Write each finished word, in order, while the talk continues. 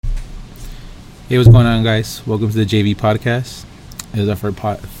Hey, what's going on, guys? Welcome to the JV podcast. It was our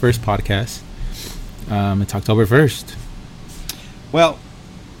first podcast. It's October 1st. Well,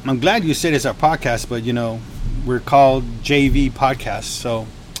 I'm glad you said it's our podcast, but we're called JV Podcast. So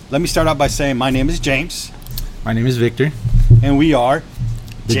let me start out by saying my name is James. My name is Victor. And we are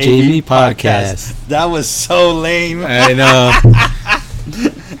the JV podcast. That was so lame. I know.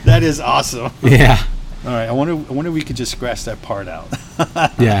 That is awesome. Yeah. All right. I wonder if we could just scratch that part out.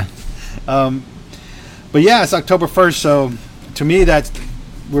 Yeah. But yeah, it's October 1st. So to me, that's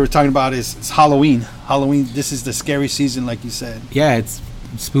we were talking about it's Halloween. Halloween. This is the scary season, like you said. Yeah, it's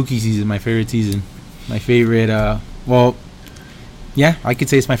spooky season. My favorite season. My favorite. Yeah, I could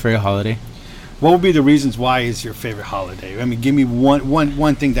say it's my favorite holiday. What would be the reasons why is your favorite holiday? I mean, give me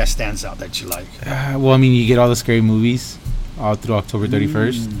one thing that stands out that you like. You get all the scary movies all through October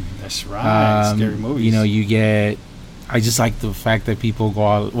 31st. That's right. Scary movies. You get. I just like the fact that people go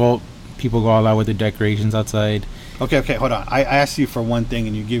all out with the decorations outside. Okay, hold on. I asked you for one thing,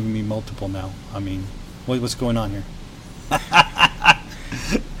 and you're giving me multiple now. I mean, what's going on here?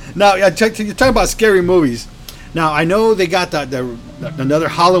 Now, you're talking about scary movies. Now, I know they got another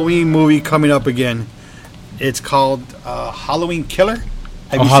Halloween movie coming up again. It's called Halloween Killer.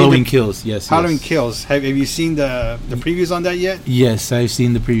 Halloween Kills, yes. Halloween Kills. Have you seen the previews on that yet? Yes, I've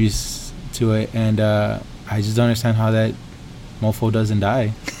seen the previews to it, and I just don't understand how that mofo doesn't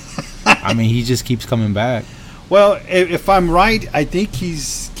die. I mean, he just keeps coming back. Well, if I'm right, I think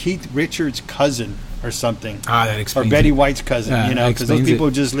he's Keith Richards' cousin or something. That explains Or Betty it. White's cousin, because those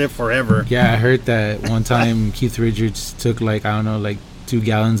people just live forever. Yeah, I heard that one time Keith Richards took 2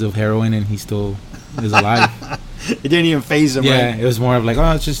 gallons of heroin and he still is alive. It didn't even faze him, yeah, right? It was more of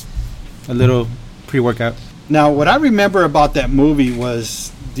it's just a little pre-workout. Now, what I remember about that movie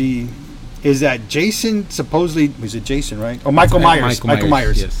is that Jason supposedly, was it Jason, right? Oh, Michael Myers. Michael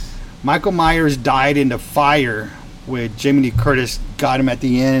Myers. Yes. Michael Myers died in the fire with Jamie Lee Curtis got him at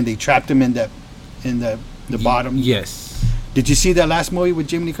the end and they trapped him in the bottom. Yes. Did you see that last movie with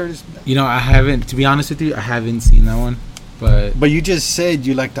Jamie Lee Curtis? I haven't, to be honest with you, I haven't seen that one. But you just said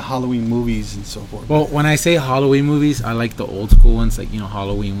you like the Halloween movies and so forth. Well, when I say Halloween movies, I like the old school ones, like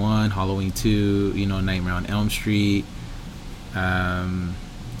Halloween 1, Halloween 2, Nightmare on Elm Street, The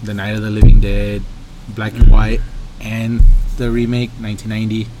Night of the Living Dead, Black and White, and the remake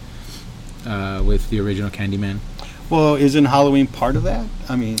 1990 with the original Candyman. Well, isn't Halloween part of that?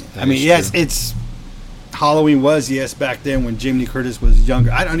 I mean, yes, it's Halloween was back then when Jamie Lee Curtis was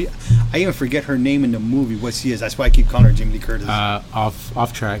younger. I even forget her name in the movie. What she is. That's why I keep calling her Jamie Lee Curtis.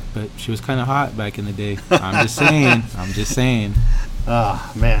 Off track, but she was kind of hot back in the day. I'm just saying.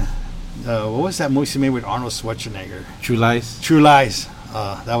 Oh man, what was that movie she made with Arnold Schwarzenegger? True Lies.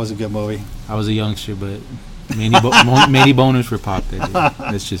 That was a good movie. I was a youngster, but many boners were popped that day.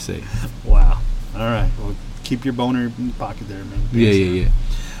 Let's just say. Wow. All right. Well, keep your boner in the pocket there, man.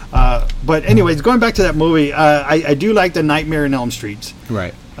 Yeah. But anyways, going back to that movie, I do like the Nightmare on Elm Street.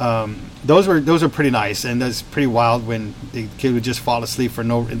 Right. Those were pretty nice, and that's pretty wild when the kid would just fall asleep for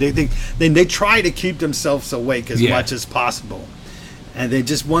no. They try to keep themselves awake as much as possible, and they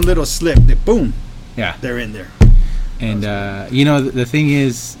just one little slip, boom. Yeah. They're in there. And the thing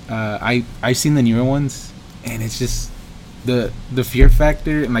is, I've seen the newer ones, and it's just the fear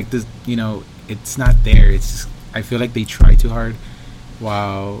factor and this, it's not there. It's just, I feel like they try too hard.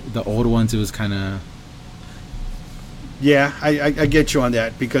 While the old ones, it was kind of... Yeah, I get you on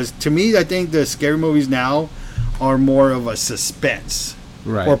that. Because to me, I think the scary movies now are more of a suspense.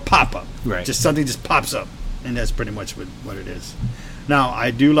 Right. Or pop-up. Right. Just something just pops up. And that's pretty much what it is. Now,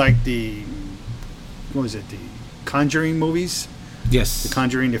 I do like the Conjuring movies? Yes. The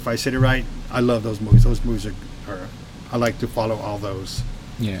Conjuring, if I said it right. I love those movies. Those movies are I like to follow all those.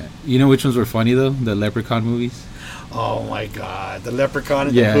 Yeah. You know which ones were funny, though? The Leprechaun movies. Oh my God, the Leprechaun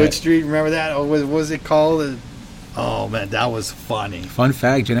in the Hood Street. Remember that? Or what was it called? Oh man, that was funny. Fun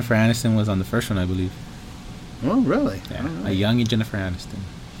fact: Jennifer Aniston was on the first one, I believe. Oh really? Yeah, a young Jennifer Aniston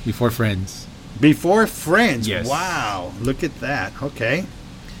before Friends. Before Friends. Yes. Wow, look at that. Okay,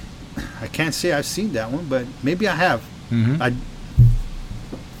 I can't say I've seen that one, but maybe I have. Mm-hmm.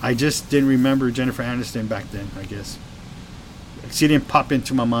 I just didn't remember Jennifer Aniston back then. I guess she didn't pop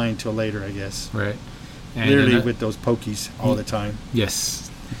into my mind till later. I guess. Right. And literally with those pokies all the time.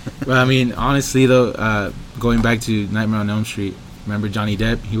 Yes. Well, I mean, honestly, though, going back to Nightmare on Elm Street, remember Johnny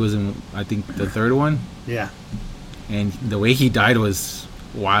Depp? He was in, I think, the third one. Yeah. And the way he died was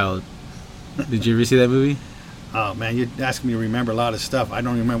wild. Did you ever see that movie? Oh, man, you're asking me to remember a lot of stuff. I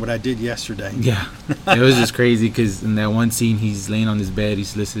don't remember what I did yesterday. Yeah. It was just crazy because in that one scene, he's laying on his bed.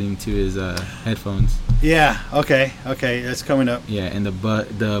 He's listening to his headphones. Yeah. Okay. That's coming up. Yeah. And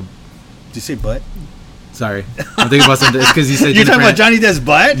Did you say butt? Sorry, I'm thinking about something. It's because you said you're talking about Johnny Depp's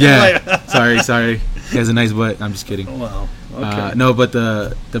butt. Yeah. sorry. He has a nice butt. I'm just kidding. Oh, wow. Okay. No, but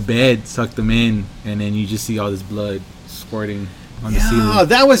the bed sucked them in, and then you just see all this blood squirting on the ceiling. Oh,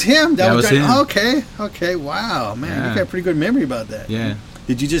 that was him. That was him. Okay. Wow, man, Yeah. you got a pretty good memory about that. Yeah.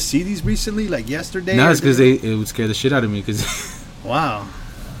 Did you just see these recently, like yesterday? No, it's because it would scare the shit out of me. Cause wow.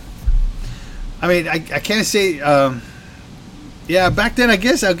 I mean, I can't say. Yeah, back then, I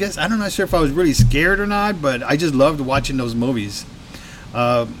guess I'm not sure if I was really scared or not, but I just loved watching those movies.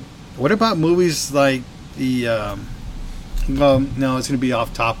 What about movies like the? Well, no, it's gonna be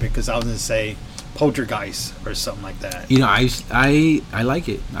off topic because I was gonna say Poltergeist or something like that. You know, I like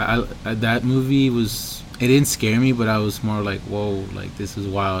it. I that movie was. It didn't scare me, but I was more like, whoa, like this is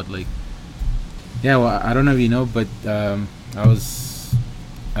wild. Like, yeah, well, I don't know if you know, but I was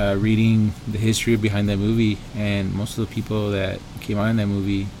reading the history behind that movie, and most of the people that came out in that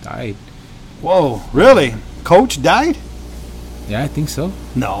movie died. Whoa, really? Coach died? Yeah, I think so.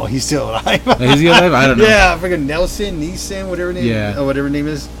 No, he's still alive. Is he alive? I don't know. Yeah, freaking Neeson, whatever name. Yeah. Whatever name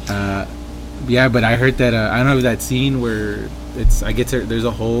is. Yeah, but I heard that I don't know that scene where there's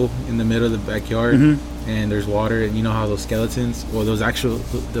a hole in the middle of the backyard, and there's water, and you know how those skeletons? Well, those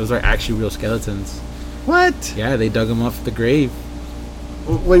are actually real skeletons. What? Yeah, they dug them off the grave.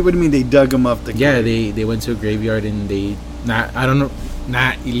 Wait, what do you mean they dug them up the grave? Yeah, they went to a graveyard and they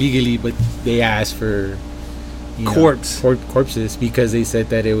not illegally, but they asked for corpses because they said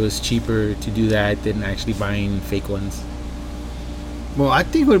that it was cheaper to do that than actually buying fake ones. Well, I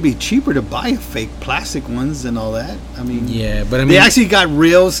think it would be cheaper to buy fake plastic ones and all that. I mean, yeah, but I mean, they actually got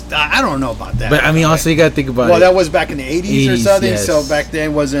reals. I don't know about that. But I mean, also you got to think about Well, that was back in the 80s or something. Yes. So back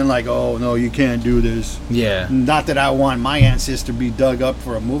then wasn't like, oh no, you can't do this. Yeah. Not that I want my ancestor to be dug up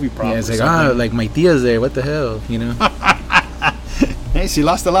for a movie prop. Yeah, it's like like my tia's there. What the hell, you know? Hey, she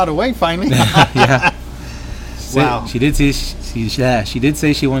lost a lot of weight finally. Yeah. Wow. She did say she did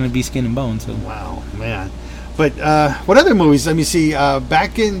say she wanted to be skin and bone. So. Wow, man. But what other movies? Let me see.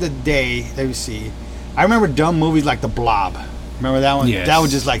 Back in the day, let me see. I remember dumb movies like The Blob. Remember that one? Yes. That was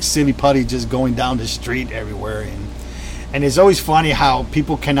just like silly putty just going down the street everywhere. And it's always funny how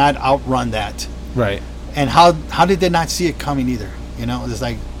people cannot outrun that. Right. And how did they not see it coming either? You know, it's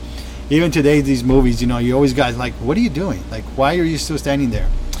like, even today, these movies, you know, you always guys like, what are you doing? Like, why are you still standing there?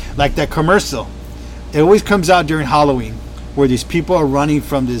 Like that commercial. It always comes out during Halloween, where these people are running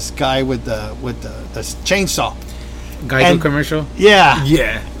from this guy with the chainsaw. Geico commercial? Yeah.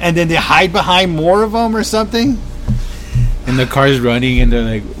 Yeah. And then they hide behind more of them or something. And the car's running, and they're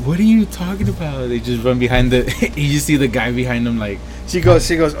like, "What are you talking about?" They just run behind the. You just see the guy behind them, like. She goes.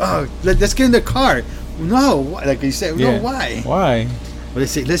 Oh, let's get in the car. No, like you said. Yeah. No, why? Why? Well, they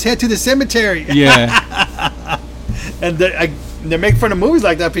say, let's head to the cemetery. Yeah. And they make fun of movies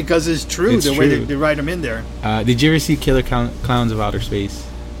like that because it's true. It's the way true. they write them in there. Did you ever see Killer Clowns of Outer Space?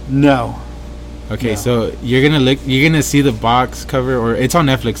 No. Okay, No. so you're gonna see the box cover, or it's on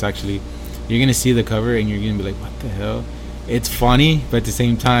Netflix actually. You're gonna see the cover and you're gonna be like, "What the hell?" It's funny, but at the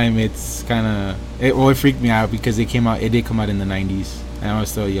same time, it's kind of it freaked me out because it did come out in the 90s, and I was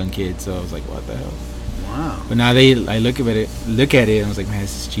still a young kid, so I was like, "What the hell?" Wow. But now I look at it, and I was like, "Man,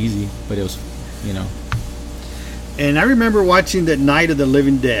 this is cheesy," but it was, you know. And I remember watching the Night of the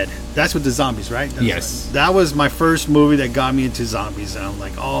Living Dead. That's with the zombies, right? Yes. That was my first movie that got me into zombies, and I'm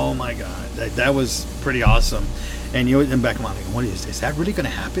like, oh my god, that was pretty awesome. And in back of my mind, like, what is that really going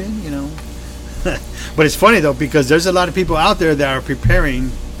to happen? You know. But it's funny though because there's a lot of people out there that are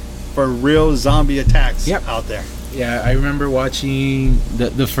preparing for real zombie attacks out there. Yeah, I remember watching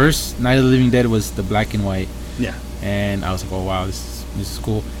the first Night of the Living Dead was the black and white. Yeah. And I was like, oh wow, this is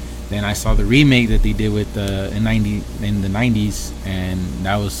cool. Then I saw the remake that they did with in the 90s, and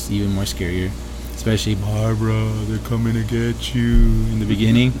that was even more scarier. Especially Barbara, they're coming to get you in the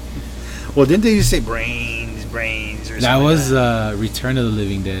beginning. Well, didn't they used to say brains or something? That was Return of the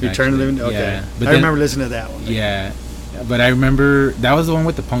Living Dead. Return of the Living Dead. Okay. Yeah. But I remember listening to that one. Yeah, but I remember that was the one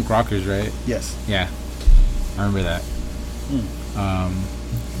with the punk rockers, right? Yes. Yeah, I remember that.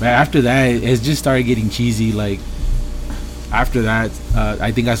 But after that, it just started getting cheesy. Like after that,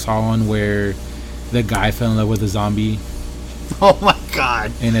 I think I saw one where the guy fell in love with a zombie. Oh my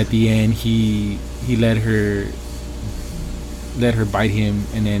god! And at the end, he let her bite him,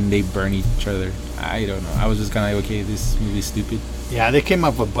 and then they burn each other. I don't know. I was just kind of like, okay, this movie's stupid. Yeah, they came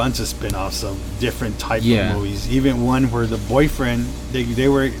up with a bunch of spin-offs of different type of movies. Even one where the boyfriend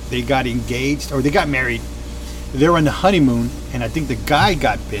they got engaged or they got married. They were on the honeymoon, and I think the guy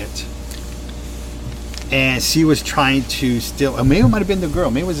got bit, and she was trying to steal. Or maybe it might have been the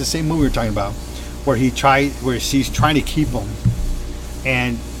girl. Maybe it was the same movie we were talking about, where she's trying to keep him,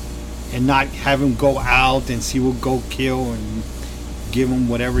 and and not have him go out and see who go kill and give him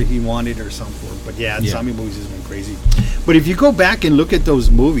whatever he wanted or something. But yeah, zombie movies has been crazy. But if you go back and look at those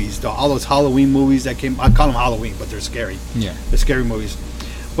movies, all those Halloween movies that came, I call them Halloween, but they're scary. Yeah, they're scary movies.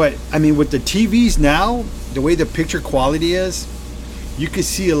 But I mean, with the TVs now, the way the picture quality is, you can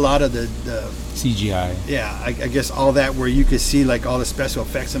see a lot of the CGI. Yeah, I guess all that where you could see like all the special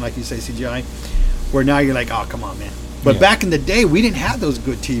effects and like you say CGI, where now you're like, oh come on, man. But back in the day, we didn't have those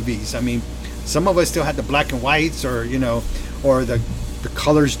good TVs. I mean, some of us still had the black and whites, or or the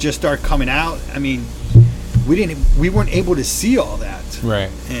colors just start coming out. I mean, we weren't able to see all that. Right.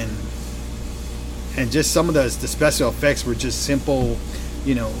 And just some of the special effects were just simple,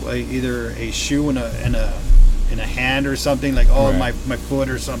 either a shoe and a hand or something, like my foot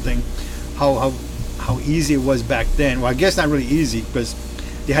or something. How easy it was back then. Well, I guess not really easy, because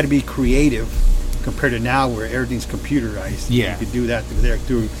they had to be creative compared to now where everything's computerized. Yeah. You could do that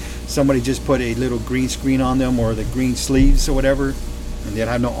through somebody just put a little green screen on them, or the green sleeves or whatever, and they'd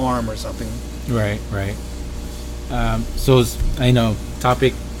have no arm or something. Right. So I know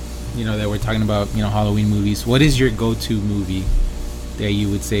topic, that we're talking about, Halloween movies. What is your go-to movie that you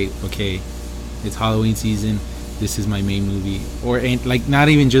would say, okay, it's Halloween season, this is my main movie, or like not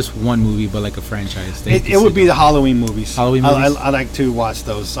even just one movie, but like a franchise? It would be the Halloween movies. Halloween movies. I like to watch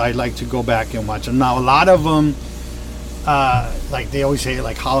those. I like to go back and watch them. Now, a lot of them, like they always say,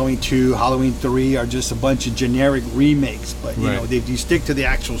 like Halloween 2, Halloween 3 are just a bunch of generic remakes. But if you stick to the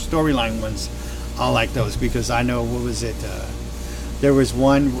actual storyline ones, I like those, because I know, what was it? There was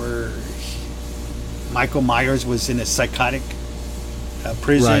one where Michael Myers was in a psychotic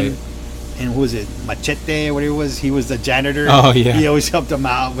prison. Right. And who was it? Machete, whatever it was. He was the janitor. Oh yeah. He always helped him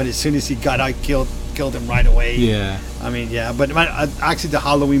out, but as soon as he got out, killed him right away. Yeah. I mean, yeah. But actually, the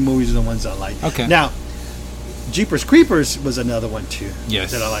Halloween movies are the ones I like. Okay. Now, Jeepers Creepers was another one too.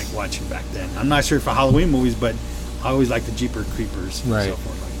 Yes. That I liked watching back then. I'm not sure for Halloween movies, but I always liked the Jeepers Creepers and so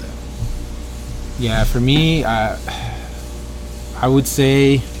forth like that. Yeah, for me, I would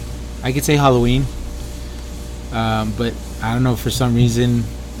say, I could say Halloween. But I don't know, for some reason,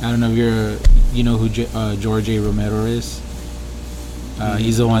 I don't know if you know who George A. Romero is.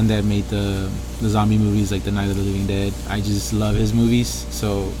 He's the one that made the zombie movies, like the Night of the Living Dead. I just love his movies,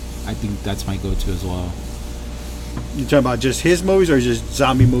 so I think that's my go-to as well. You talking about just his movies or just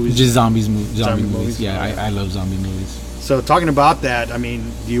zombie movies? Just zombie movies. Yeah, I love zombie movies. So talking about that, I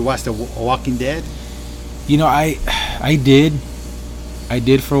mean, do you watch The Walking Dead? I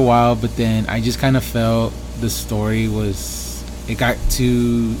did for a while, but then I just kind of felt the story it got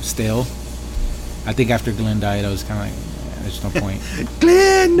too stale. I think after Glenn died, I was kind of like, there's no point.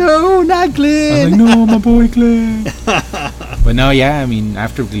 Glenn, no, not Glenn. I was like, no, my boy Glenn. But no, yeah, I mean,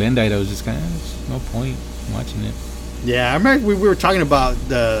 after Glenn died, I was just kind of, there's no point watching it. Yeah, I remember we were talking about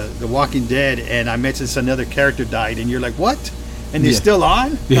the Walking Dead, and I mentioned another character died, and you're like, what? And they're still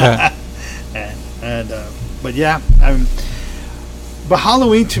on? Yeah. But yeah, but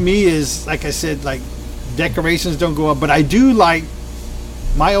Halloween to me is, like I said, like, decorations don't go up, but I do like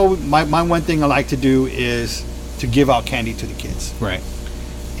my one thing I like to do is to give out candy to the kids. Right.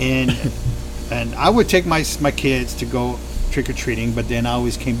 And I would take my kids to go trick or treating, but then I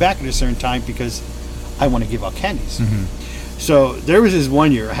always came back at a certain time because I want to give out candies. Mm-hmm. So there was this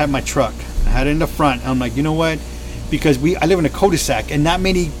one year I had my truck, I had it in the front. I'm like, you know what? Because I live in a cul-de-sac, and not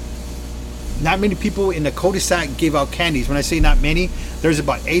many people in the cul-de-sac give out candies. When I say not many, there's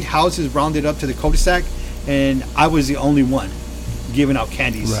about 8 houses rounded up to the cul-de-sac, and I was the only one giving out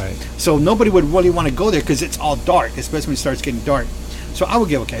candies. Right. So nobody would really want to go there because it's all dark, especially when it starts getting dark. So I would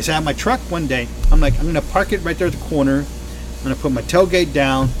give out candies. So I had my truck one day. I'm like, I'm going to park it right there at the corner. I'm going to put my tailgate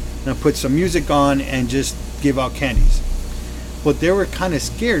down, and I'll put some music on and just give out candies. But they were kind of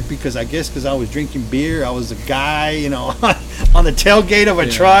scared because I was drinking beer. I was a guy, on the tailgate of a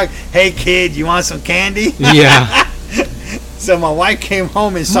truck. Hey, kid, you want some candy? Yeah. So my wife came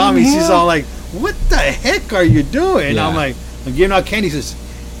home and saw me. She's all like, what the heck are you doing? Yeah. I'm like, I'm giving out candy. She says,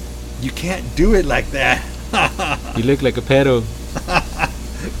 you can't do it like that. You look like a pedo.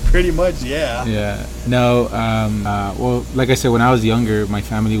 Pretty much, yeah. Yeah. No, well, like I said, when I was younger, my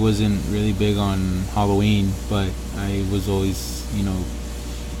family wasn't really big on Halloween, but I was always,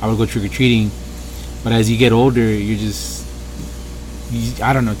 I would go trick-or-treating. But as you get older,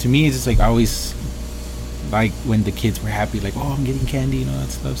 I don't know, to me, it's just like, I always like when the kids were happy, like, oh, I'm getting candy and all that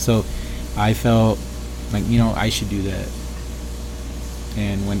stuff. So I felt like, I should do that.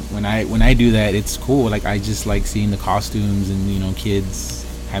 And when I do that, it's cool. Like, I just like seeing the costumes and, kids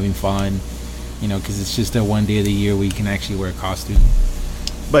having fun, because it's just that one day of the year where you can actually wear a costume.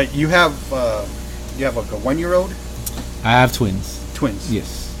 But you have like a 1-year-old? I have twins. Twins.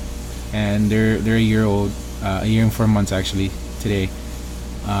 Yes. and they're a year old, a year and 4 months actually today.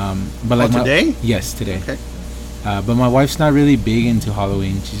 But like today? Yes, today. Okay. But my wife's not really big into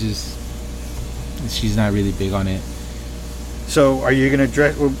Halloween. She's not really big on it. So are you gonna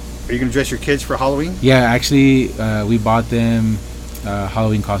dress your kids for Halloween? Yeah, actually, we bought them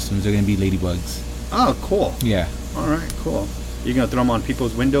Halloween costumes. They're gonna be ladybugs. Oh, cool. Yeah. All right, cool. You're gonna throw them on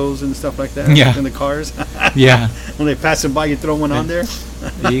people's windows and stuff like that. Yeah. In the cars. Yeah. When they pass them by, you throw one on there.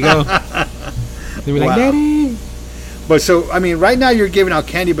 There you go. They were like, Daddy. But so, I mean, right now you're giving out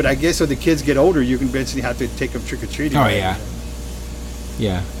candy, but I guess as the kids get older, you can eventually have to take them trick or treating. Oh, yeah.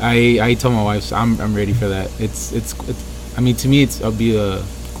 Yeah. I told my wife I'm ready for that. It's I mean, to me, it'll be a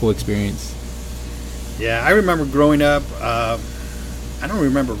cool experience. Yeah, I remember growing up. I don't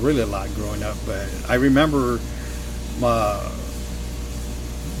remember really a lot growing up, but I remember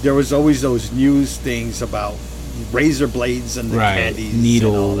there was always those news things about razor blades and the candies,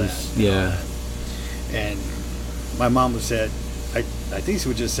 needles, and all that, yeah. And my mom would said, I think she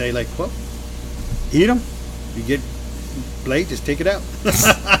would just say like, well, eat them. You get blade, just take it out.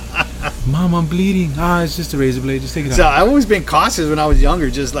 Mom, I'm bleeding. It's just a razor blade. Just take it out. So I've always been cautious when I was younger,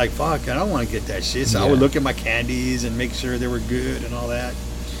 just like, fuck, I don't want to get that shit. So Yeah. I would look at my candies and make sure they were good and all that.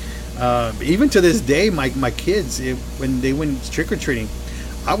 Even to this day, my kids, when they went trick-or-treating,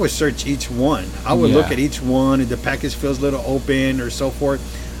 I would search each one. I would look at each one, and the package feels a little open or so forth.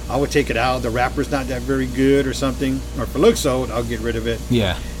 I would take it out. The wrapper's not that very good or something. Or if it looks old, I'll get rid of it.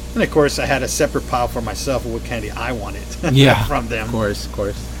 Yeah. And of course, I had a separate pile for myself of what candy I wanted Yeah. from them. Of course.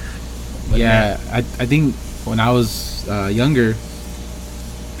 But Yeah, I think when I was younger,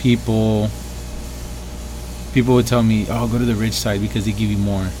 people would tell me, "Oh, go to the rich side because they give you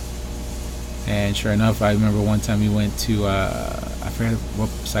more." And sure enough, I remember one time we went to I forget what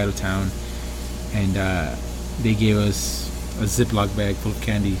side of town, and they gave us a Ziploc bag full of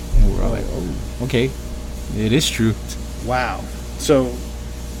candy, and we were all like, "Oh, okay, it is true." Wow. So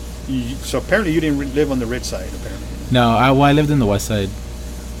apparently you didn't live on the rich side, apparently. No, I lived in the west side,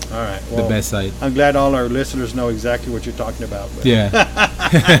 All right. Well, the best side. I'm glad all our listeners know exactly what you're talking about. But. Yeah.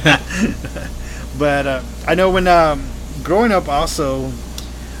 But I know when growing up also,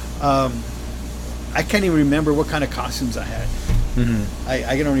 I can't even remember what kind of costumes I had. Mm-hmm.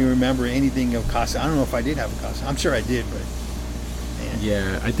 I don't even remember anything of costume. I don't know if I did have a costume. I'm sure I did, but man.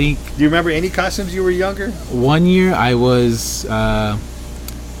 Yeah, I think Do you remember any costumes you were younger? one year I was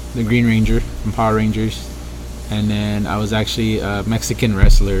the Green Ranger from Power Rangers, and then I was actually a Mexican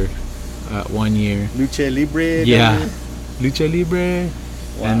wrestler 1 year. Lucha Libre? Yeah, Lucha Libre.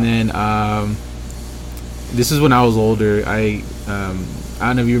 Wow. And then this is when I was older. I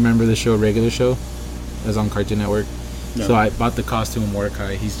don't know if you remember the show, Regular Show. It was on Cartoon Network. No. So I bought the costume of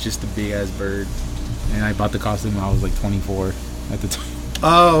Mordecai. He's just a big ass bird, and I bought the costume when I was like 24 at the time.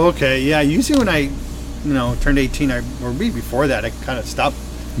 Oh, okay. Yeah, usually when I, turned 18, or maybe before that, I kind of stopped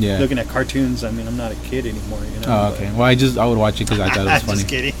Yeah. looking at cartoons. I mean, I'm not a kid anymore, Oh, okay. Well, I would watch it because I thought it was funny. Just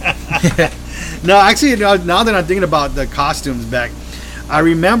kidding. No, actually, now that I'm thinking about the costumes back, I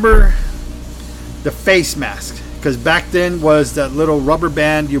remember the face mask. Because back then was that little rubber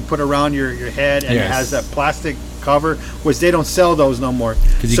band you put around your head, and it has that plastic cover, which they don't sell those no more.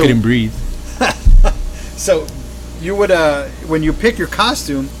 Because you couldn't breathe. So you would, when you pick your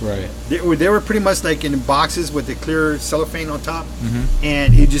costume, Right. they were pretty much like in boxes with the clear cellophane on top, Mm-hmm.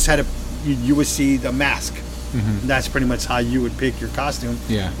 and you just had you would see the mask. Mm-hmm. That's pretty much how you would pick your costume.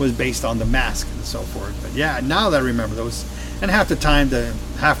 Yeah. Was based on the mask and so forth. But yeah, now that I remember those, and half the time,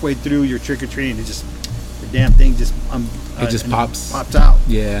 halfway through your trick or treating, the damn thing just It just pops out.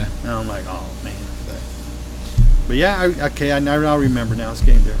 Yeah. And I'm like, oh man. But yeah, I now remember now. It's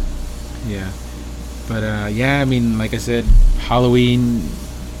getting there. Yeah. But yeah, I mean, like I said, Halloween,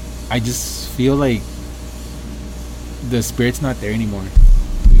 I just feel like the spirit's not there anymore,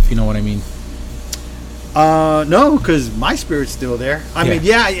 if you know what I mean. No, because my spirit's still there. I mean,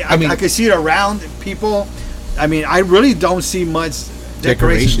 I can see it around people. I mean, I really don't see much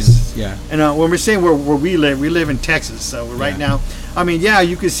decorations. Yeah. And when we're saying where we live in Texas. So right now, I mean, yeah,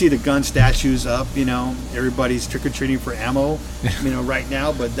 you can see the gun statues up. Everybody's trick or treating for ammo. Right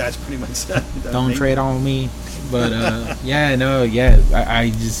now, but that's pretty much. Don't trade on me. But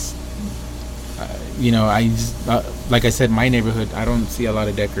I just, like I said, my neighborhood, I don't see a lot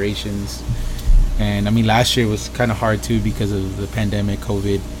of decorations. And I mean, last year was kind of hard too because of the pandemic,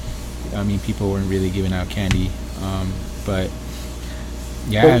 COVID. I mean, people weren't really giving out candy. But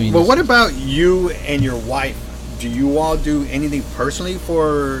yeah, But what about you and your wife? Do you all do anything personally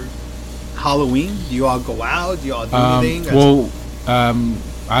for Halloween? Do you all go out? Do you all do anything? I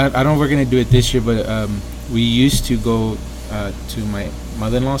don't know if we're gonna do it this year, but we used to go to my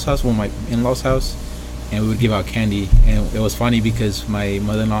mother-in-law's house, well, my in-laws' house, and we would give out candy. And it was funny because my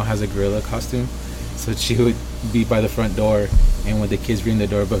mother-in-law has a gorilla costume, so she would be by the front door, and when the kids ring the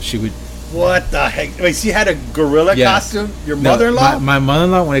doorbell, she would. What the heck? Wait, she had a gorilla costume? Your mother-in-law? My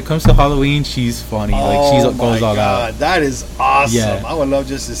mother-in-law, when it comes to Halloween, she's funny. Like, she goes all out. That is awesome. Yeah. I would love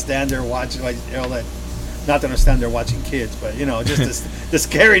just to stand there watching, like, you know, like, not that I stand there watching kids, but, you know, just the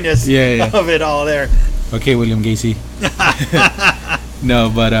scariness of it all there. Okay, William Gacy. No,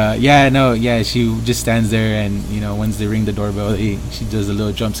 but she just stands there, and, you know, once they ring the doorbell, she does a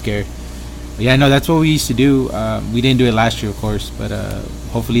little jump scare. But yeah, no, that's what we used to do. We didn't do it last year, of course, but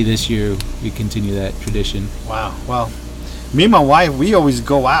hopefully this year we continue that tradition. Wow. Well, me and my wife, we always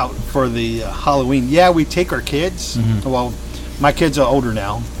go out for the Halloween. Yeah, we take our kids. Mm-hmm. Well, my kids are older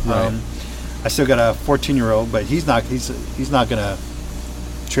now. Right. I still got a 14-year-old, but he's not gonna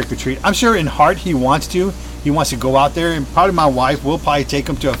trick or treat. I'm sure in heart he wants to. He wants to go out there, and probably my wife will probably take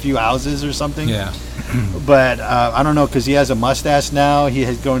him to a few houses or something. Yeah. But I don't know, because he has a mustache now. He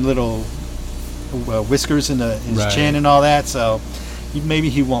has going little whiskers in his chin and all that. So maybe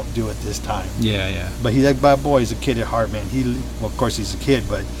he won't do it this time. Yeah. But he's a kid at heart, man. Of course he's a kid,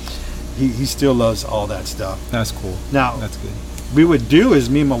 but he still loves all that stuff. That's cool. Now that's good. We would do is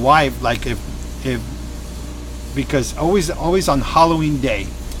me and my wife, like if because always on Halloween day,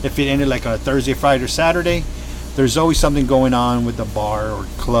 if it ended like on a Thursday, Friday, or Saturday, there's always something going on with the bar or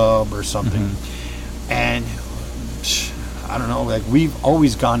club or something. Mm-hmm. And I don't know, like we've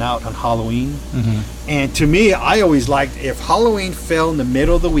always gone out on Halloween. Mm-hmm. And to me, I always liked if Halloween fell in the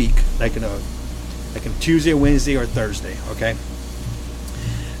middle of the week, like in a Tuesday, Wednesday, or Thursday, okay?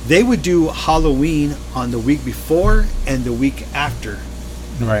 They would do Halloween on the week before and the week after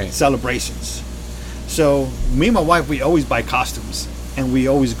celebrations. So me and my wife, we always buy costumes and we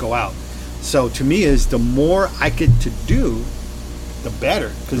always go out. So to me, is the more I get to do, the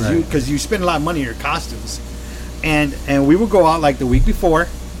better, because you spend a lot of money on your costumes. And we would go out like the week before,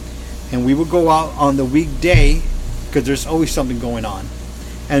 and we would go out on the weekday because there's always something going on,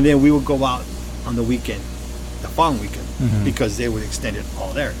 and then we would go out on the weekend, the following weekend, because they would extend it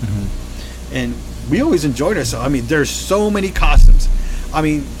all there. Mm-hmm. And we always enjoyed ourselves. I mean, there's so many costumes. I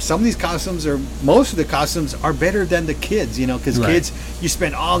mean, most of the costumes are better than the kids, you know, because kids, you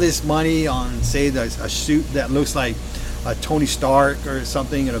spend all this money on, say, a suit that looks like Tony Stark or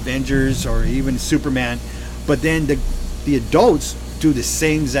something, an Avengers, or even Superman. But then the adults do the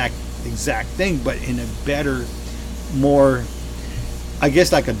same exact thing, but in a better, more, I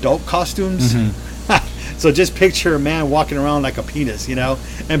guess, like adult costumes. Mm-hmm. So just picture a man walking around like a penis, you know,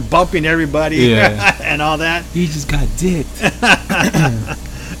 and bumping everybody and all that. He just got dicked.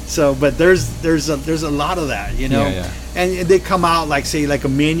 So, but there's a lot of that, you know. Yeah. And they come out like, say, like a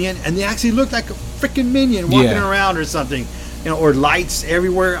minion, and they actually look like a freaking minion walking around or something. You know, or lights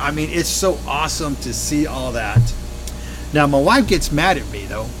everywhere. I mean, it's so awesome to see all that. Now, my wife gets mad at me,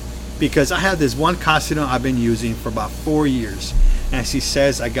 though, because I have this one costume I've been using for about 4 years. And she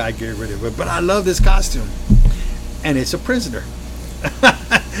says I got to get rid of it. But I love this costume. And it's a prisoner.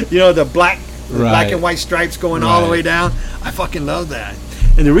 You know, the black and white stripes going all the way down. I fucking love that.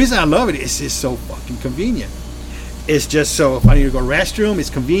 And the reason I love it is it's so fucking convenient. It's just so if I need to go to the restroom, it's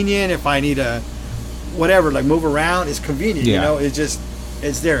convenient. If I need to whatever, like move around, it's convenient. You know, it's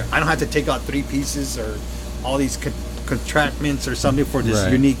there. I don't have to take out 3 pieces or all these contractments or something for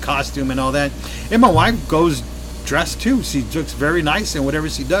this unique costume and all that. And my wife goes dressed too. She looks very nice in whatever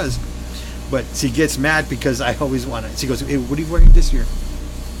she does, but she gets mad because I always want it. She goes, "Hey, what are you wearing this year?"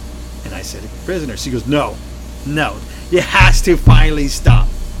 And I said, "Prisoner." She goes, no, it has to finally stop.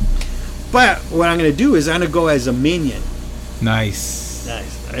 But what I'm going to do is I'm going to go as a minion. Nice.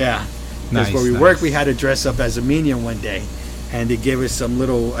 Yeah. Because where we work, we had to dress up as a minion one day, and they gave us some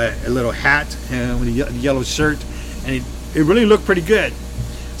little a little hat with a yellow shirt, and it really looked pretty good.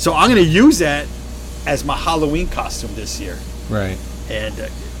 So I'm going to use that as my Halloween costume this year. Right.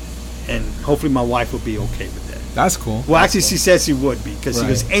 And hopefully my wife will be okay with that. That's cool. Well, actually, she says she would be, because she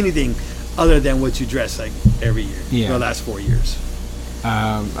goes, anything other than what you dress like every year for the last 4 years.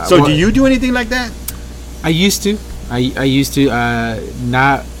 So do you do anything like that? I used to. I used to,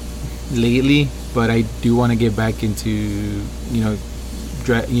 not lately, but I do want to get back into,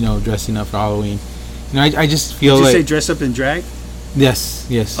 dressing up for Halloween. I just feel Did you say dress up in drag? Yes.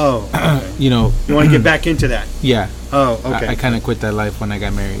 Oh, okay. You want to get back into that? Yeah. Oh, okay. I kind of quit that life when I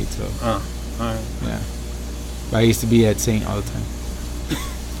got married, so. Oh, all right. Yeah. But I used to be at Saint all the time.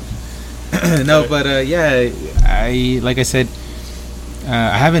 No, but like I said,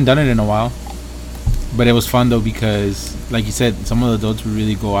 I haven't done it in a while, but it was fun though, because like you said, some of the adults would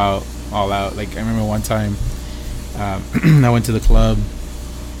really go out all out. Like I remember one time, I went to the club.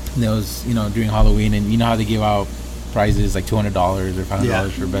 And it was, you know, during Halloween, and you know how they give out prizes like $200 or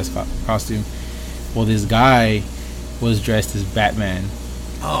 $500 for best costume. Well, this guy was dressed as Batman.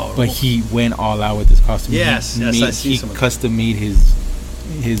 Oh, but he went all out with his costume. Yes, I see. He custom made his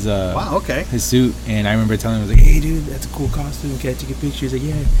wow, okay, his suit, and I remember telling him, I was like, "Hey, dude, that's a cool costume. Can I take a picture?" He's like,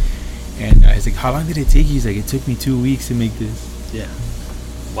 "Yeah." And I was like, "How long did it take you?" He's like, "It took me 2 weeks to make this." Yeah.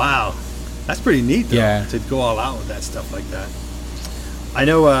 Wow, that's pretty neat, though. Yeah. To go all out with that stuff like that. I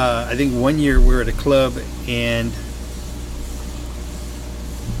know. I think one year we were at a club and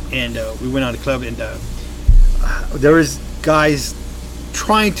we went on a club and there was guys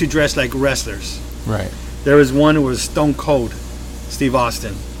trying to dress like wrestlers. Right. There was one who was Stone Cold, Steve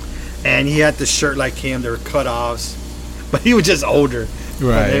Austin, and he had the shirt like him. There were cutoffs, but he was just older.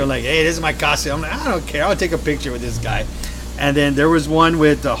 Right. And they were like, "Hey, this is my costume." I'm like, "I don't care. I'll take a picture with this guy." And then there was one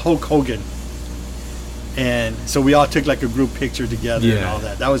with Hulk Hogan. And so we all took like a group picture together and all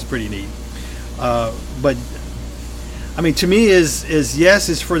that. That was pretty neat. But I mean, to me, is yes,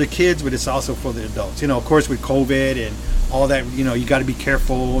 it's for the kids, but it's also for the adults. You know, of course, with COVID and all that, you know, you got to be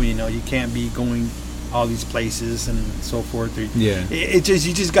careful. You know, you can't be going all these places and so forth. Yeah. It just,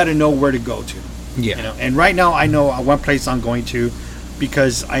 you just got to know where to go to. Yeah. You know, and right now I know one place I'm going to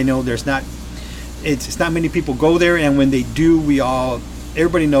because I know there's not. It's not many people go there, and when they do,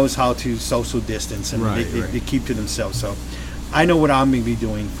 everybody knows how to social distance, and they keep to themselves. So I know what I'm going to be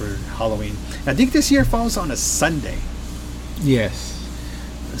doing for Halloween. I think this year falls on a Sunday. Yes.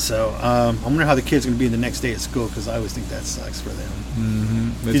 So I'm wondering how the kids are going to be the next day at school, because I always think that sucks for them.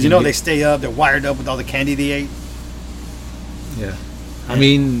 Mm-hmm. Because you know they stay up, they're wired up with all the candy they ate. Yeah. I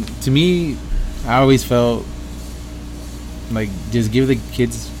mean, to me, I always felt like just give the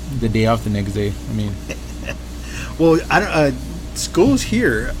kids the day off the next day. I mean, well, I don't. Schools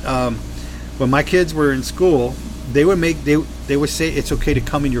here, when my kids were in school, they would say it's okay to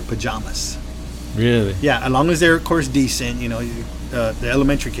come in your pajamas. Really? Yeah, as long as they're, of course, decent. You know, the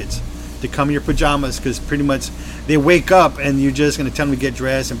elementary kids, to come in your pajamas, because pretty much they wake up and you're just going to tell them to get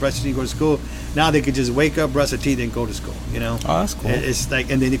dressed and brush their teeth, go to school. Now they could just wake up, brush their teeth, and go to school. You know. Oh, that's cool. It's like,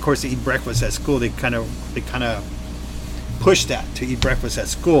 and then of course they eat breakfast at school. They kind of push that to eat breakfast at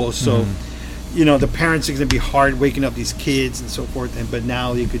school. So. You know, the parents are going to be hard waking up these kids and so forth. But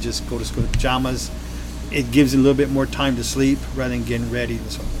now you could just go to school in pajamas. It gives you a little bit more time to sleep rather than getting ready and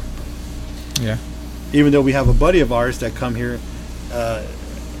so forth. Yeah. Even though we have a buddy of ours that come here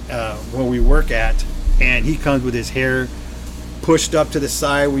where we work at, and he comes with his hair pushed up to the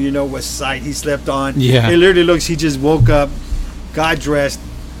side where you know what side he slept on. Yeah. It literally looks, he just woke up, got dressed,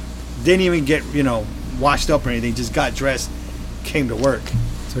 didn't even get, you know, washed up or anything, just got dressed, came to work.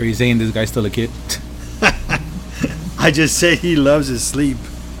 So are you saying this guy's still a kid? I just said he loves his sleep.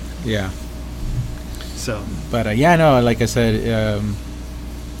 Yeah. So. But yeah, no, like I said,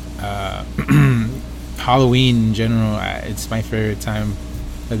 Halloween in general, it's my favorite time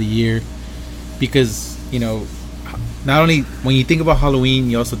of the year because, you know, not only when you think about Halloween,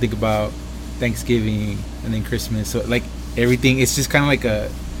 you also think about Thanksgiving and then Christmas. So like everything, it's just kind of like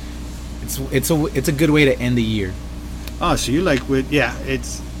it's a good way to end the year. Oh, so you like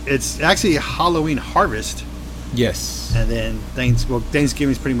it's actually a Halloween harvest. Yes. And then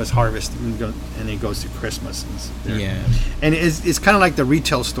Thanksgiving is pretty much harvest, and then it goes to Christmas. Yeah. And it's kind of like the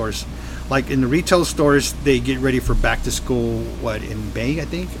retail stores. Like in the retail stores, they get ready for back to school. What, in May? I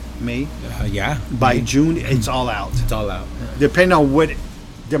think May. Yeah. By June, it's all out. It's all out. Depending on what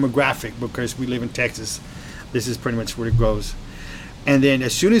demographic, because we live in Texas, this is pretty much where it goes. And then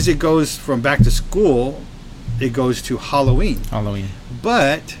as soon as it goes from back to school, it goes to Halloween.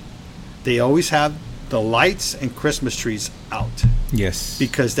 But they always have the lights and Christmas trees out. Yes.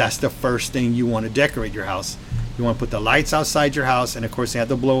 Because that's the first thing you want to decorate your house. You want to put the lights outside your house, and of course they have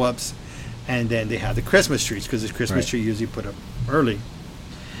the blow-ups, and then they have the Christmas trees, because the Christmas tree usually put up early.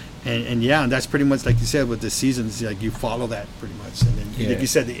 And yeah, and that's pretty much like you said with the seasons, like you follow that pretty much. And then like you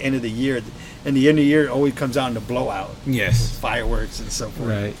said, the end of the year, and the end of the year always comes out in the blowout. Yes. Fireworks and so forth.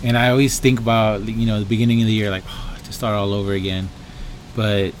 Right. And I always think about, you know, the beginning of the year, like, to start all over again.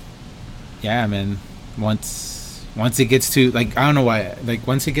 But yeah, man, once it gets to, like, I don't know why, like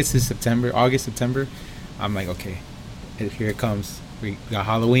once it gets to August, September, I'm like, okay, here it comes. We got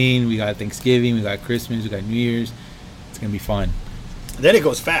Halloween, we got Thanksgiving, we got Christmas, we got New Year's. It's gonna be fun. Then it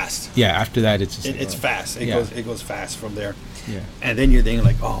goes fast. Yeah, after that it's just it's fast. It goes fast from there. Yeah. And then you're thinking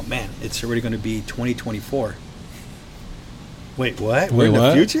like, oh man, it's already going to be 2024. Wait, what? We're in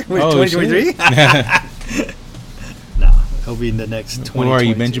the future? Wait, 2023? No, it'll be in the next 2022. Who are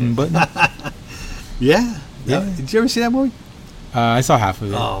you, Benjamin Button? Yeah. Did you ever see that movie? I saw half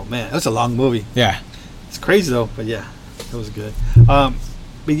of it. Oh man, that's a long movie. Yeah. It's crazy though, but yeah, it was good. But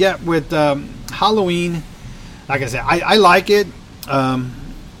yeah, with Halloween, like I said, I like it. I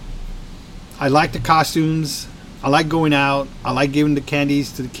like the costumes. I like going out. I like giving the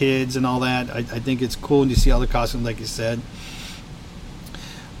candies to the kids and all that. I think it's cool to see all the costumes, like you said.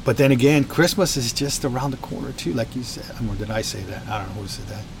 But then again, Christmas is just around the corner too, like you said. Or did I say that? I don't know who said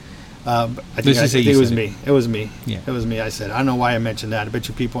that. I think it was me. It was me. Yeah. It was me. I said. I don't know why I mentioned that. I bet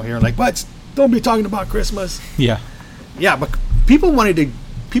you people here are like, "What? Don't be talking about Christmas." Yeah. Yeah, but people wanted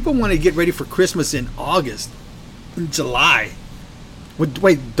to get ready for Christmas in August, in July.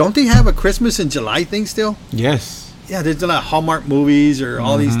 Wait, don't they have a Christmas in July thing still? Yes. Yeah, there's a lot of Hallmark movies or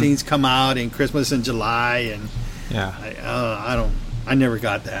all these things come out in Christmas in July, and yeah, I never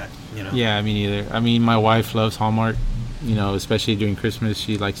got that. You know. Yeah, me neither. I mean, my wife loves Hallmark. You know, especially during Christmas,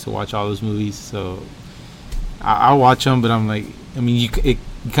 she likes to watch all those movies. So I'll watch them, but I'm like, I mean, you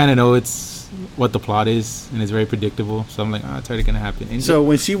kind of know it's what the plot is, and it's very predictable. So I'm like, it's already gonna happen. And so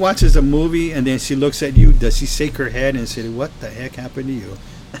when she watches a movie and then she looks at you, does she shake her head and say, "What the heck happened to you?"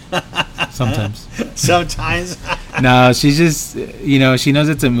 Sometimes. Sometimes. No, she's just, you know, she knows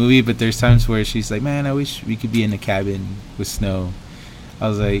it's a movie, but there's times where she's like, "Man, I wish we could be in a cabin with snow." I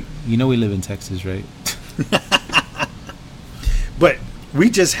was like, "You know, we live in Texas, right?" But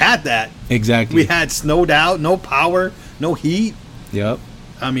we just had that. Exactly. We had snowed out, no power, no heat. Yep.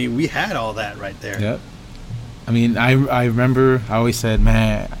 I mean, we had all that right there. Yep. I mean, I remember I always said,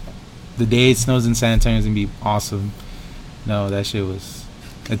 man, the day it snows in San Antonio is going to be awesome. No, that shit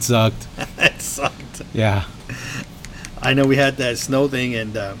it sucked. It sucked. Yeah. I know we had that snow thing,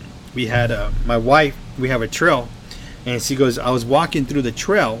 and we had my wife, we have a trail, and she goes, I was walking through the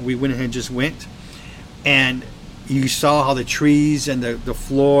trail. We went ahead and just went, and you saw how the trees and the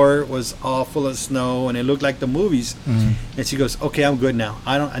floor was all full of snow, and it looked like the movies. Mm-hmm. And she goes, "Okay, I'm good now.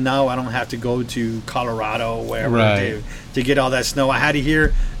 I don't have to go to Colorado or wherever to get all that snow. I had it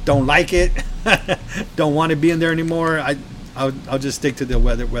here. Don't like it. Don't want to be in there anymore. I'll just stick to the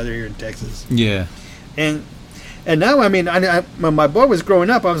weather here in Texas." Yeah. And now, I mean, when my boy was growing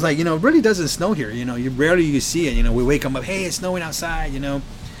up, I was like, it really doesn't snow here. You rarely see it. We wake up, hey, it's snowing outside.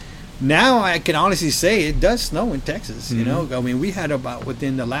 Now I can honestly say it does snow in Texas. Mm-hmm. I mean, we had about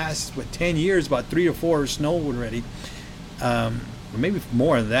within the last 10 years about 3 or 4 snow already, maybe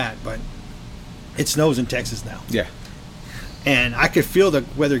more than that. But it snows in Texas now. Yeah, and I could feel the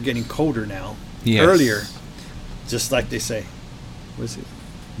weather getting colder now. Yes. Earlier, just like they say, what's it?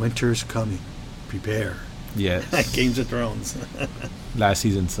 Winter's coming. Prepare. Yes. Games of Thrones. Last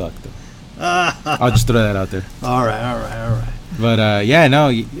season sucked, though. I'll just throw that out there. All right. But yeah, no,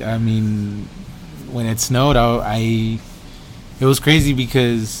 I mean, when it snowed, it was crazy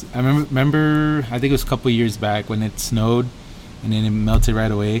because I remember I think it was a couple of years back when it snowed and then it melted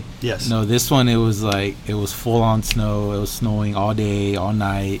right away. Yes. No, this one it was full on snow. It was snowing all day, all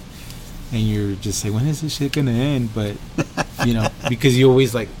night, and you're just like, when is this shit gonna end? But because you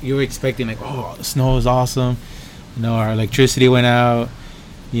always you're expecting oh, the snow is awesome. Our electricity went out.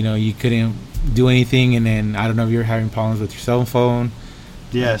 You couldn't do anything, and then I don't know if you were having problems with your cell phone.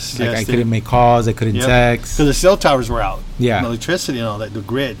 Yes, I couldn't make calls, I couldn't text. So the cell towers were out. Yeah, and electricity and all that. The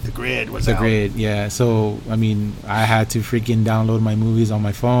grid was out. The grid, yeah. So I mean, I had to freaking download my movies on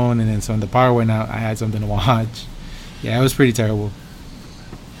my phone, and then so when the power went out, I had something to watch. Yeah, it was pretty terrible.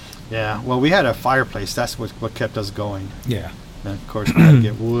 Yeah, well, we had a fireplace. That's what kept us going. Yeah, and of course we had to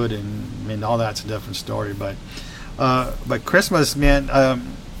get wood, and all that's a different story. But Christmas, man.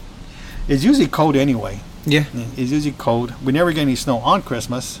 It's usually cold anyway. Yeah. It's usually cold. We never get any snow on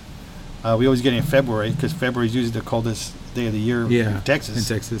Christmas. We always get it in February because February is usually the coldest day of the year in Texas.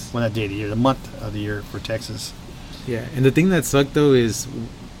 In Texas. Well, not day of the year, the month of the year for Texas. Yeah, and the thing that sucked, though, is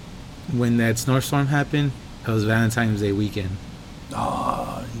when that snowstorm happened, it was Valentine's Day weekend.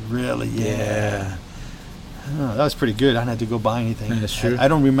 Oh, really? Yeah. Oh, that was pretty good. I didn't have to go buy anything. That's true. I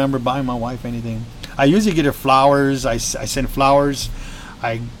don't remember buying my wife anything. I usually get her flowers. I send flowers.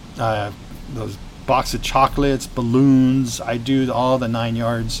 Those box of chocolates, balloons. I do all the 9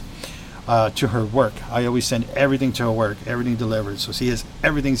 yards to her work. I always send everything to her work, everything delivered, so she has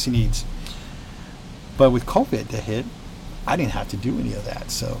everything she needs. But with COVID that hit, I didn't have to do any of that.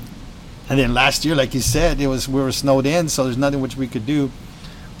 So, and then last year, like you said, we were snowed in, so there's nothing which we could do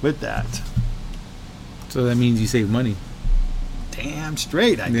with that. So that means you save money. Damn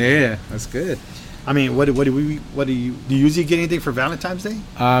straight. Yeah, that's good. I mean, what do you usually get anything for Valentine's Day?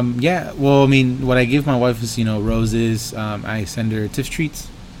 Yeah. Well, I mean, what I give my wife is roses. I send her Tiff treats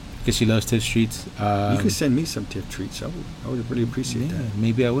because she loves Tiff treats. You could send me some Tiff treats. I would really appreciate that.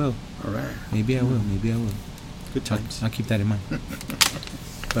 Maybe I will. All right. Maybe I will. Good times. I'll keep that in mind.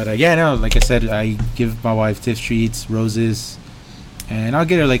 But yeah, no, like I said, I give my wife gift treats, roses, and I'll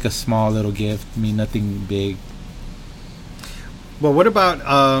get her like a small little gift. I mean, nothing big. Well, what about?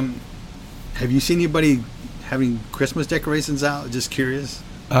 Have you seen anybody having Christmas decorations out? Just curious.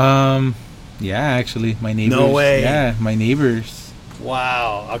 Yeah, actually, my neighbors. No way. Yeah, my neighbors.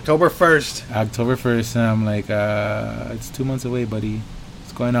 Wow, October 1st. October 1st, and I'm like, it's 2 months away, buddy.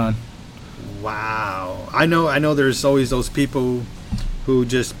 What's going on? Wow. I know there's always those people who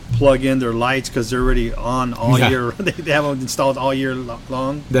just plug in their lights because they're already on all year. They have them installed all year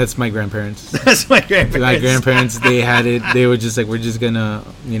long. That's my grandparents. That's my grandparents. My grandparents, they had it. They were just like, we're just going to,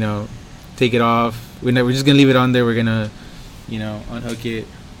 take it off. We're just going to leave it on there. We're going to, unhook it.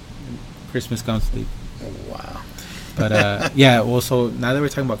 Christmas comes. Wow. But yeah, well, so now that we're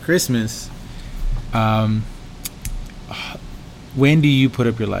talking about Christmas, when do you put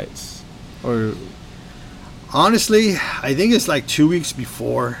up your lights? Or honestly, I think it's like 2 weeks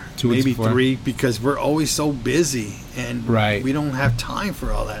before, 2 weeks maybe before. 3, because we're always so busy and we don't have time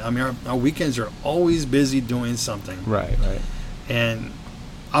for all that. I mean, our weekends are always busy doing something. Right. And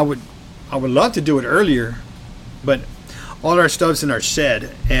I would love to do it earlier, but all our stuff's in our shed,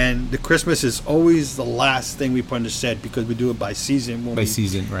 and the Christmas is always the last thing we put in the shed because we do it by season.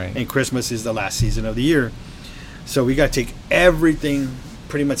 Right. And Christmas is the last season of the year. So we got to take everything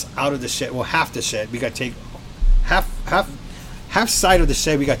pretty much out of the shed. Well, half the shed. We got to take half side of the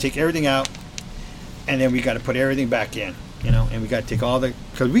shed. We got to take everything out, and then we got to put everything back in. And we got to take all the,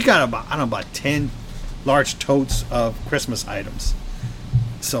 because we got about 10 large totes of Christmas items.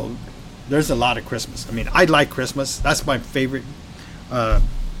 So there's a lot of Christmas. I mean, I like Christmas. That's my favorite.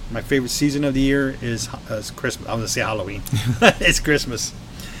 My favorite season of the year is Christmas. I was gonna say Halloween. It's Christmas.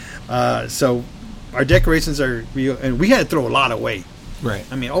 So our decorations are real, and we had to throw a lot away. Right.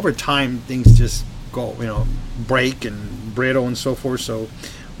 I mean, over time things just go, break and brittle and so forth. So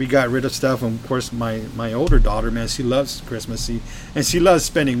we got rid of stuff. And of course, my older daughter, man, she loves Christmas, and she loves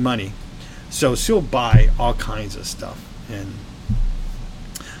spending money. So she'll buy all kinds of stuff. And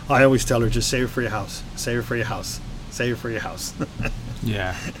I always tell her, just save it for your house. Save it for your house. Save it for your house.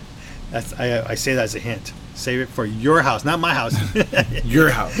 Yeah. I say that as a hint. Save it for your house, not my house. Your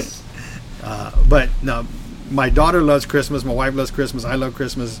house. But no, my daughter loves Christmas. My wife loves Christmas. I love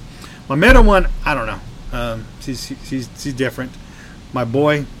Christmas. My middle one, I don't know. She's different. My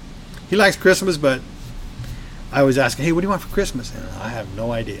boy, he likes Christmas, but I was asking, hey, what do you want for Christmas? And I have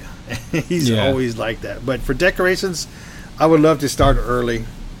no idea. He's always like that. But for decorations, I would love to start early,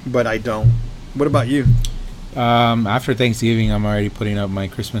 but I don't. What about you? After Thanksgiving, I'm already putting up my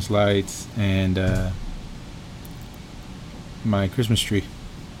Christmas lights and my Christmas tree.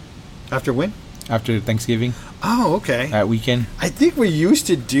 After when? After Thanksgiving. Oh, okay. That weekend. I think we used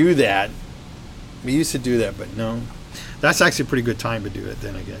to do that. But no. That's actually a pretty good time to do it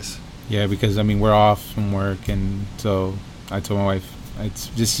then, I guess. Yeah, because, we're off from work, and so I told my wife it's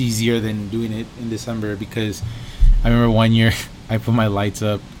just easier than doing it in December, because I remember one year I put my lights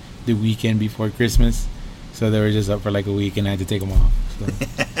up the weekend before Christmas, so they were just up for like a week, and I had to take them off.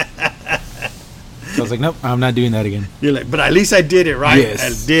 So I was like, nope, I'm not doing that again. You're like, but at least I did it, right? Yes.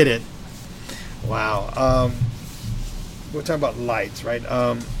 I did it. Wow. We're talking about lights, right?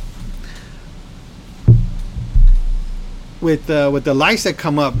 With the lights that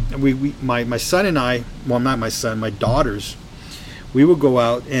come up, my son and I, well, not my son, my daughters, we would go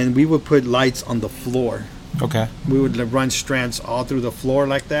out and we would put lights on the floor. Okay. We would run strands all through the floor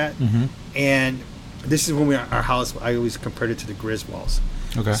like that. Mm-hmm. And this is when our house, I always compared it to the Griswolds.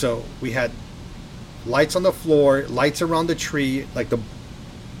 Okay. So we had lights on the floor, lights around the tree, like the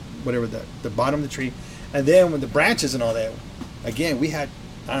bottom of the tree. And then with the branches and all that, again, we had,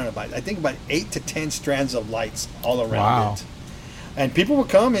 I think about 8 to 10 strands of lights all around it. And people would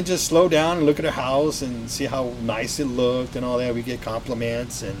come and just slow down and look at our house and see how nice it looked and all that. We get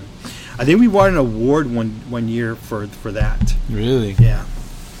compliments, and I think we won an award one year for that. Really? Yeah.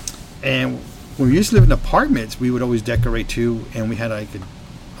 And when we used to live in apartments, we would always decorate too, and we had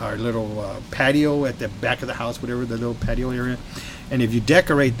our little patio at the back of the house, whatever, the little patio area. And if you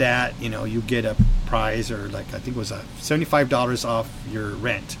decorate that, you get a prize, or I think it was $75 off your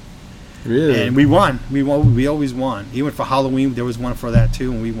rent. Really? And we won. We always won. Even for Halloween, there was one for that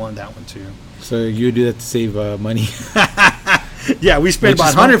too, and we won that one too. So you do that to save money? Yeah, we spent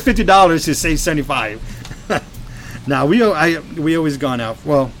about $150 to save $75. Now we always gone out.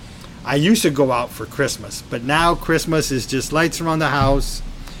 Well, I used to go out for Christmas, but now Christmas is just lights around the house.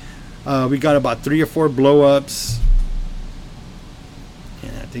 We got about 3 or 4 blow-ups,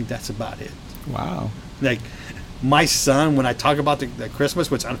 and I think that's about it. Wow. my son, when I talk about the Christmas,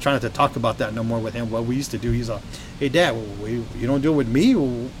 which I'm trying not to talk about that no more with him, what we used to do, he's like, hey, Dad, you don't do it with me?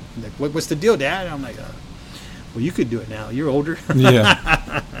 Well, like, what's the deal, Dad? And I'm like, well, you could do it now. You're older.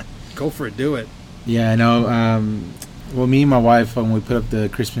 Yeah. Go for it. Do it. Yeah, I know. Well, me and my wife, when we put up the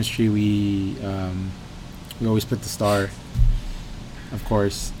Christmas tree, we always put the star, of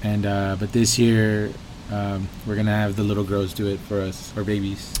course. And but this year, we're gonna have the little girls do it for us, our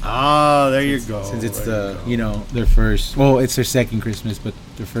babies. Ah, there you go. Since it's their first. Well, it's their second Christmas, but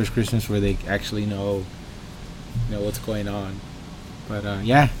their first Christmas where they actually know what's going on. But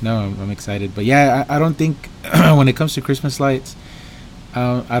I'm excited. But yeah, I don't think when it comes to Christmas lights,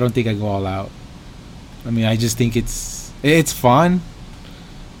 I don't think I go all out. I mean, I just think it's fun,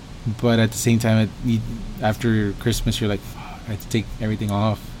 but at the same time, after Christmas, you're like, fuck, I have to take everything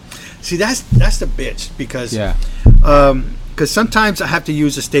off. See, that's the bitch because sometimes I have to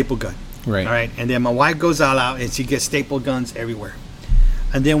use a staple gun, right? All right, and then my wife goes all out and she gets staple guns everywhere,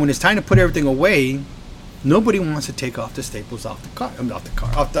 and then when it's time to put everything away, nobody wants to take off the staples off the car.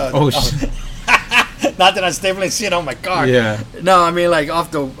 Not that I'm stapling shit on my car. Yeah. No, I mean like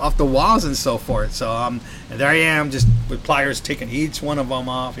off the walls and so forth. So and there I am, just with pliers taking each one of them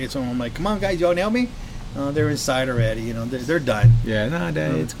off. Each one. I'm like, come on, guys, y'all help me. They're inside already. They're done. Yeah, no,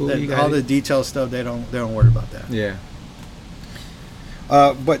 Dad, it's cool. All the detail stuff, they don't worry about that. Yeah.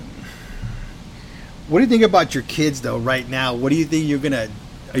 But what do you think about your kids though? Right now, what do you think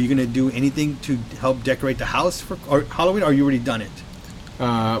are you gonna do anything to help decorate the house for Halloween? Or are you already done it?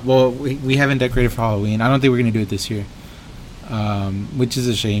 Well, we haven't decorated for Halloween. I don't think we're gonna do it this year, which is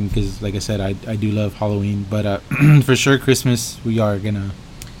a shame because, like I said, I do love Halloween. But for sure, Christmas we are gonna.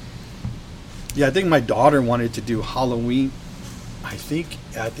 Yeah, I think my daughter wanted to do Halloween. I think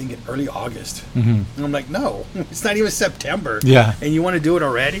in early August. Mm-hmm. And I'm like, no, it's not even September. Yeah. And you want to do it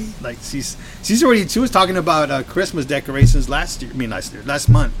already? Like she's already. She was talking about Christmas decorations last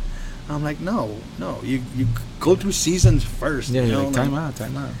month. I'm like, no, you go through seasons first. Yeah, like, time out.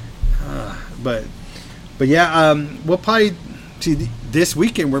 But yeah, we'll probably see this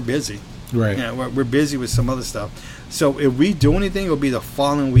weekend. We're busy, right? Yeah, we're busy with some other stuff. So if we do anything, it'll be the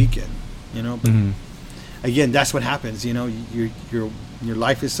following weekend. But again, that's what happens. Your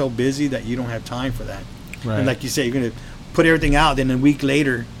life is so busy that you don't have time for that. Right. And like you say, you're gonna put everything out, then a week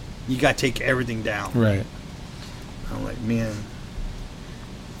later, you got to take everything down. Right. I'm like, man.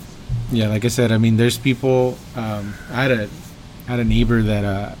 Yeah, like I said, I mean, there's people. I had a neighbor that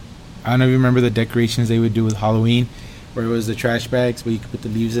I don't know if you remember the decorations they would do with Halloween, where it was the trash bags where you could put the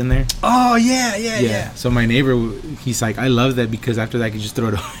leaves in there. Oh yeah. So my neighbor, he's like, I love that because after that I can just throw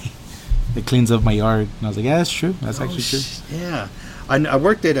it away. It cleans up my yard. And I was like, yeah, that's true. That's actually true. Yeah, I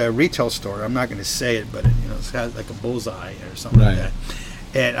worked at a retail store. I'm not going to say it, but it's got like a bullseye or something like that.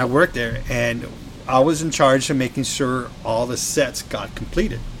 And I worked there, and I was in charge of making sure all the sets got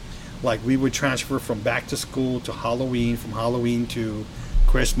completed. Like we would transfer from back to school to Halloween, from Halloween to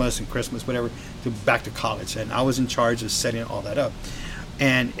Christmas and Christmas, whatever, to back to college. And I was in charge of setting all that up.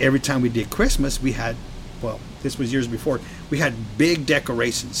 And every time we did Christmas, we had, well, this was years before, we had big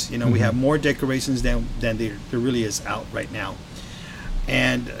decorations. We have more decorations than there really is out right now.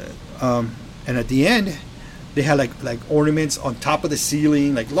 And at the end, they had like ornaments on top of the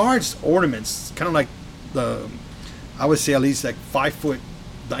ceiling, like large ornaments, kind of like I would say at least like 5 foot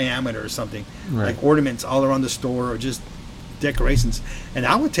diameter or something, right. Like ornaments all around the store or just decorations. And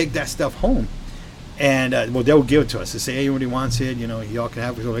I would take that stuff home, and they would give it to us. They say, hey, anybody wants it, y'all can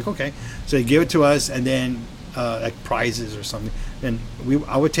have it. We're like, okay. So they give it to us, and then like prizes or something. And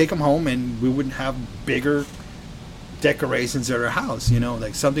I would take them home, and we wouldn't have bigger decorations at our house,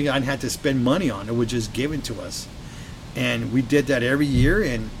 like something I had to spend money on. It would just give it to us. And we did that every year,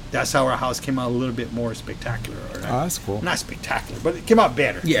 and that's how our house came out a little bit more spectacular. Oh, that's cool. Not spectacular, but it came out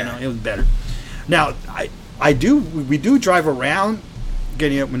better. Yeah. It was better. Now, we do drive around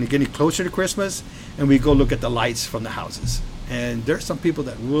getting closer to Christmas, and we go look at the lights from the houses. And there's some people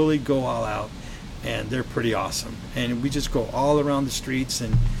that really go all out, and they're pretty awesome. And we just go all around the streets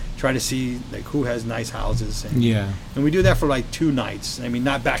and try to see like who has nice houses. And we do that for like 2 nights. I mean,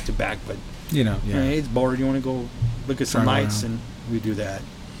 not back to back, but it's bored. You want to go look at some lights, and we do that.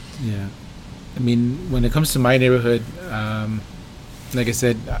 Yeah. I mean, when it comes to my neighborhood, like I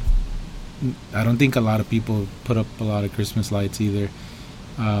said, I don't think a lot of people put up a lot of Christmas lights either.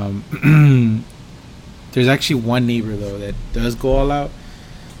 There's actually one neighbor though that does go all out,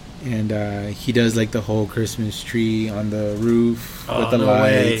 and he does like the whole Christmas tree on the roof with the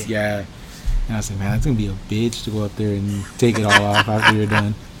lights. Way. Yeah. And I was like, man, that's gonna be a bitch to go up there and take it all off after you're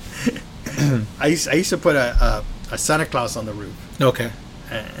done. I used to put a Santa Claus on the roof. Okay.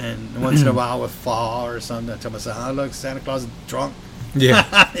 And once in a while with fall or something, I tell myself, "Oh, look, Santa Claus is drunk."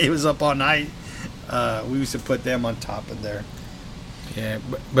 Yeah. He was up all night. We used to put them on top of there. Yeah,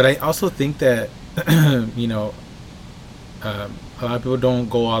 but I also think that you know, a lot of people don't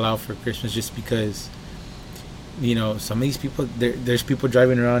go all out for Christmas just because, you know, some of these people, there's people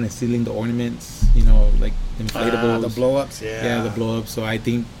driving around and stealing the ornaments, you know, like inflatables, the blow-ups. Yeah, the blow-ups. So I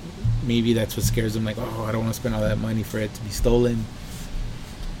think maybe that's what scares them. Like, oh, I don't want to spend all that money for it to be stolen.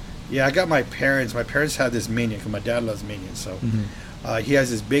 Yeah, I got my parents. My parents had this minion because my dad loves minions. So he has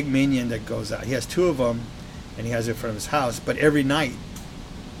this big minion that goes out. He has two of them, and he has it in front of his house. But every night,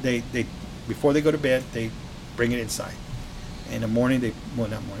 they before they go to bed, they bring it inside. In the morning,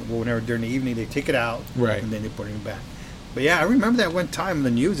 whenever during the evening, they take it out, right, and then they put it back. But yeah, I remember that one time in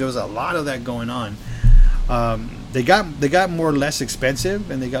the news, there was a lot of that going on. They got more or less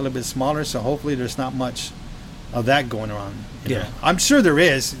expensive, and they got a little bit smaller. So hopefully, there's not much of that going on. You know? I'm sure there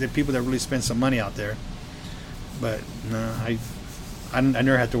is. There are people that really spend some money out there, but no, I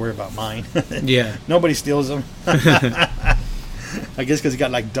never have to worry about mine. Yeah, nobody steals them. I guess because he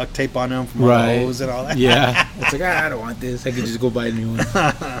got like duct tape on them from all the hose and all that. Yeah, it's like I don't want this. I could just go buy a new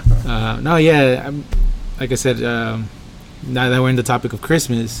one. No, yeah, like I said, now that we're in the topic of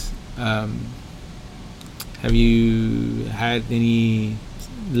Christmas, have you had any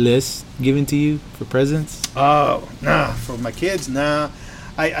lists given to you for presents? Oh, nah, for my kids, nah.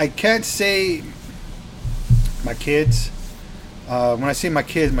 I can't say my kids. When I say my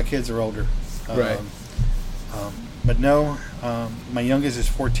kids are older. Right. But no, my youngest is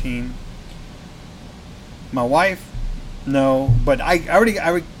 14. My wife, no. But I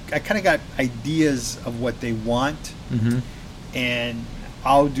kind of got ideas of what they want, and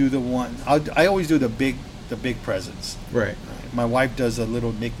I'll do the one. I always do the big presents. Right. My wife does a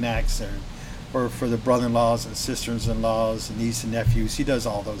little knickknacks or for the brother-in-laws and sisters-in-laws and niece and nephews. She does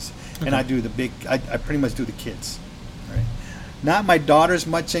all those, and I do the big. I pretty much do the kids. Right. Not my daughters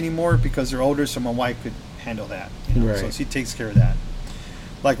much anymore because they're older, so my wife could handle that. You know? Right. So she takes care of that.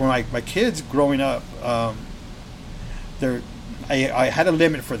 Like when my kids growing up, I had a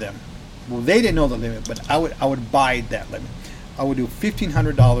limit for them. Well, they didn't know the limit, but I would buy that limit. I would do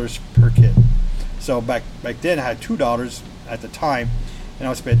 $1,500 per kid. So back then I had two daughters at the time, and I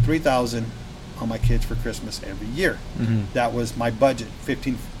would spend $3,000 on my kids for Christmas every year. That was my budget,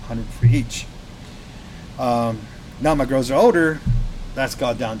 $1,500 for each. Now my girls are older, that's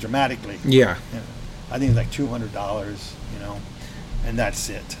gone down dramatically. Yeah. You know, I think it's like $200, you know, and that's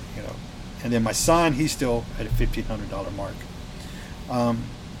it, you know. And then my son, he's still at a $1,500 mark.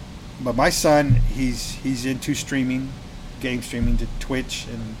 But my son, he's into streaming, game streaming to Twitch,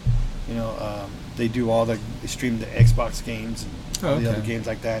 and you know, they stream the Xbox games and all the other games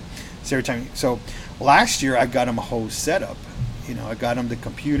like that. So every time, last year I got him a whole setup. You know, I got him the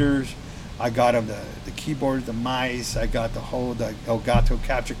computers, I got him the keyboard, the mice, I got the Elgato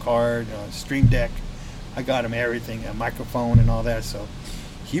capture card, Stream Deck. I got him everything, a microphone and all that. So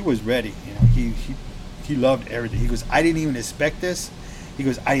he was ready. You know, he loved everything. He goes, I didn't even expect this. He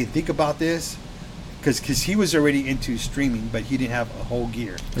goes, I didn't think about this. Because he was already into streaming, but he didn't have a whole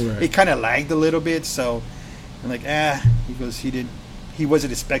gear. Right. It kind of lagged a little bit, so I'm like, he goes, he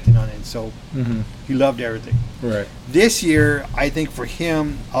wasn't expecting on it, so he loved everything. Right. This year, I think for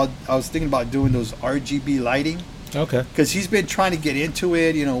him, I was thinking about doing those RGB lighting. Okay. Because he's been trying to get into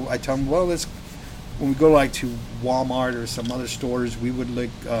it. You know, I tell him, well, when we go like to Walmart or some other stores, we would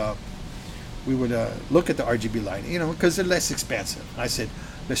look at the RGB lighting, you know, because they're less expensive. I said,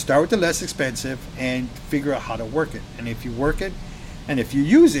 let's start with the less expensive and figure out how to work it. And if you work it, and if you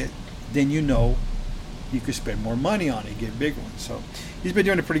use it, then you know you could spend more money on it, get big ones. So he's been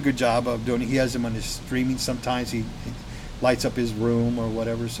doing a pretty good job of doing it. He has them on his streaming sometimes. He lights up his room or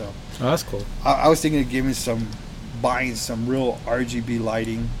whatever. So that's cool. I was thinking of buying some real RGB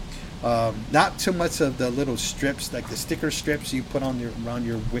lighting. Not too much of the little strips, like the sticker strips you put on around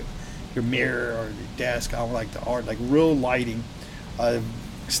your mirror or your desk. I like the art, like real lighting.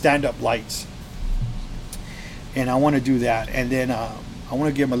 Stand-up lights, and I want to do that, and then I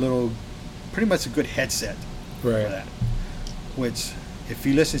want to give him pretty much a good headset for that. Which, if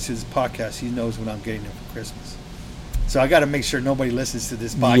he listens to this podcast, he knows what I'm getting him for Christmas. So I got to make sure nobody listens to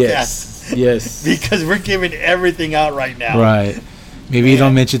this podcast. Yes. Because we're giving everything out right now. Right. Maybe you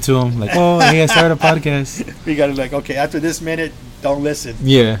don't mention to him like, oh, hey, I started a podcast. We got to okay, after this minute, don't listen.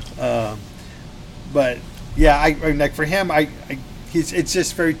 Yeah. But yeah, I like for him, it's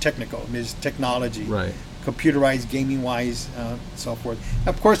just very technical. It's technology, right? Computerized, gaming wise, so forth.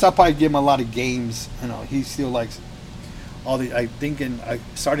 Of course, I'll probably give him a lot of games. You know, he still likes all the. I think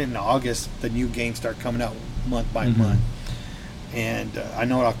starting in August, the new games start coming out month by month, And I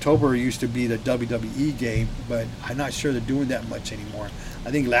know October used to be the WWE game, but I'm not sure they're doing that much anymore.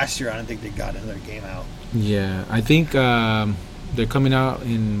 I think last year I don't think they got another game out. Yeah, I think they're coming out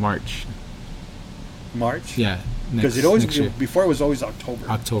in March. March? Yeah, because it always before it was always October.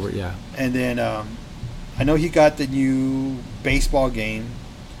 October, yeah. And then I know he got the new baseball game.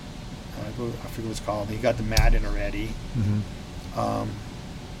 I forget what it's called. He got the Madden already. Mm-hmm.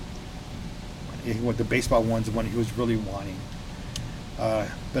 The baseball one's the one he was really wanting.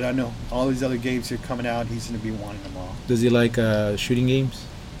 But I know all these other games are coming out. He's going to be wanting them all. Does he like shooting games?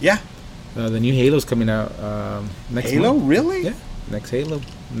 Yeah. The new Halo's coming out next Halo? month. Really? Yeah. Next Halo.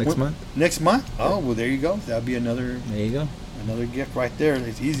 Next month. Next month? Oh, well, there you go. That'll be another. There you go. Another gift right there.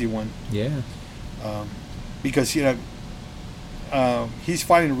 It's an easy one. Yeah. Because he's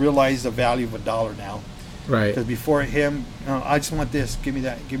finally realized the value of $1 now. Right. Because before him, I just want this. Give me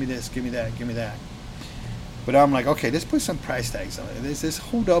that. Give me this. Give me that. Give me that. But I'm like, okay, let's put some price tags on it. Let's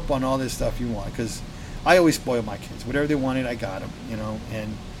hold up on all this stuff you want. Because I always spoil my kids. Whatever they wanted, I got them.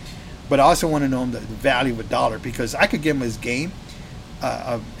 But I also want to know the value of $1 because I could give him his game,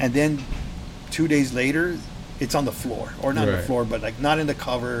 and then 2 days later, it's on the floor, or not on the floor, but like not in the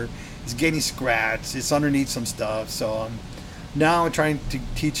cover. It's getting scratched. It's underneath some stuff. So now I'm trying to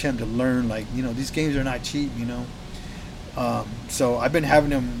teach him to learn. Like these games are not cheap. So I've been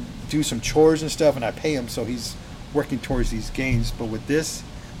having him do some chores and stuff, and I pay him, so he's working towards these games. But with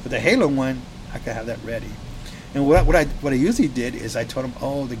the Halo one, I could have that ready. And what I usually did is I told him,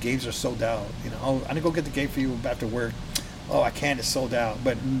 oh, the games are sold out. I'm gonna go get the game for you after work. Oh, I can't. It's sold out.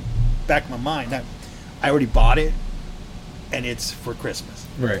 But back in my mind, I already bought it, and it's for Christmas.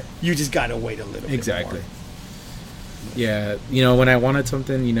 Right. You just gotta wait a little bit more. Yeah. When I wanted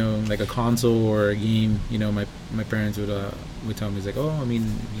something, like a console or a game, my parents would tell me, it's like, oh, you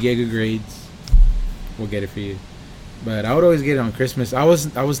get good grades, we'll get it for you. But I would always get it on Christmas. I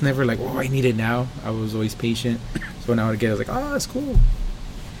was never like, oh, I need it now. I was always patient. So when I would get it, I was like, oh, that's cool.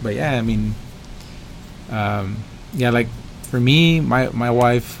 But yeah, like for me, my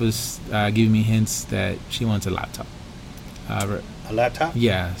wife was giving me hints that she wants a laptop. A laptop?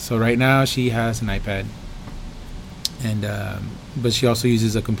 Yeah. So right now she has an iPad, and but she also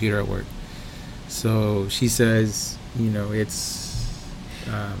uses a computer at work. So she says, it's.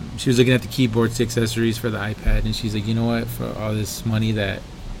 She was looking at the keyboards, the accessories for the iPad, and she's like, you know what? For all this money that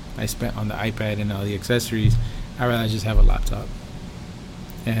I spent on the iPad and all the accessories, I'd rather just have a laptop.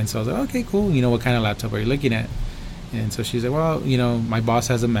 And so I was like, okay, cool. What kind of laptop are you looking at? And so she's like, well, my boss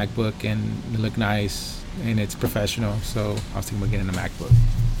has a MacBook, and it look nice, and it's professional. So I was thinking about getting a MacBook.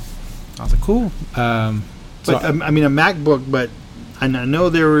 I was like, cool. A MacBook, but I know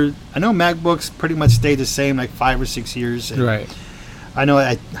MacBooks pretty much stay the same, like 5 or 6 years. Right. I know.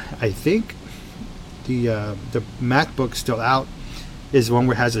 I think the MacBook still out is one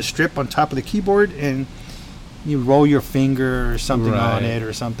where it has a strip on top of the keyboard, and you roll your finger or something on it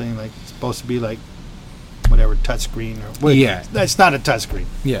or something. Like it's supposed to be like whatever touchscreen or yeah. That's not a touchscreen.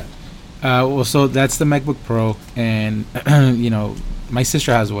 Yeah. Well, so that's the MacBook Pro, and my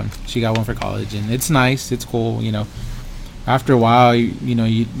sister has one. She got one for college, and it's nice. It's cool. After a while, you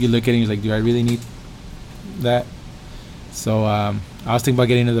look at it and you're like, do I really need that? So I was thinking about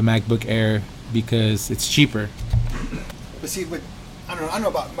getting into the MacBook Air because it's cheaper. But see, I don't know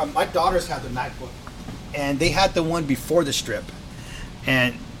about my daughters have the MacBook, and they had the one before the strip,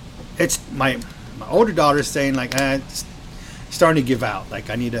 and it's my older daughter's saying like, it's starting to give out. Like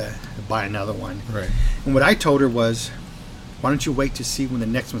I need to buy another one. Right. And what I told her was, why don't you wait to see when the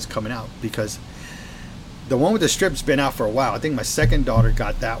next one's coming out? Because the one with the strip's been out for a while. I think my second daughter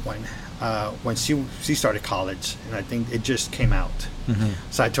got that one when she started college, and I think it just came out. Mm-hmm.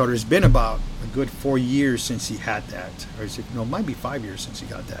 So I told her it's been about a good 4 years since he had that, or it might be 5 years since he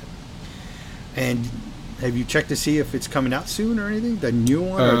got that. And have you checked to see if it's coming out soon or anything? The new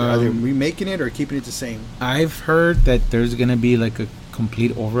one, or are they remaking it or keeping it the same? I've heard that there's gonna be like a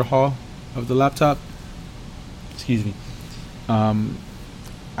complete overhaul of the laptop. Excuse me.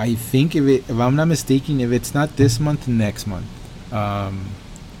 I think if I'm not mistaken, if it's not this month, next month.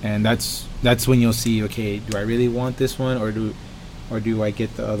 And that's when you'll see, okay, do I really want this one, or do I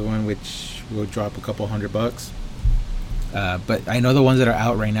get the other one, which will drop a couple $100? But I know the ones that are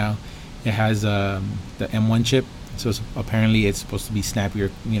out right now, it has the M1 chip, so apparently it's supposed to be snappier,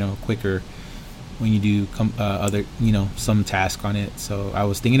 quicker when you do some task on it. So I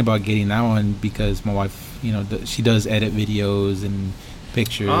was thinking about getting that one because my wife, she does edit videos and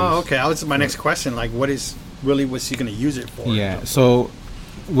pictures. Oh, okay. That was my next question. Like, what's she going to use it for? Yeah. So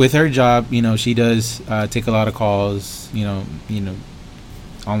with her job, she does take a lot of calls,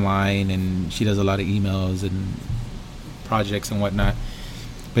 online, and she does a lot of emails and projects and whatnot.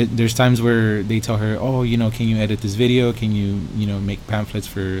 But there's times where they tell her, oh, can you edit this video? Can you, make pamphlets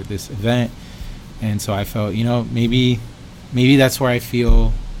for this event? And so I felt, maybe that's where I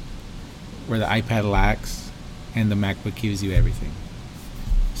feel where the iPad lacks and the MacBook gives you everything.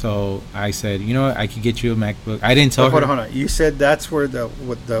 So I said, I could get you a MacBook. I didn't tell her. Hold on. You said that's where the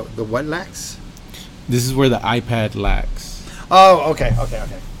what lacks? This is where the iPad lacks. Oh, okay.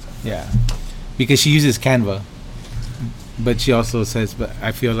 Yeah. Because she uses Canva. But she also says, but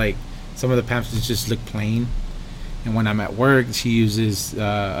I feel like some of the pamphlets just look plain. And when I'm at work, she uses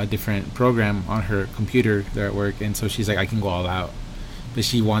a different program on her computer there at work. And so she's like, I can go all out. But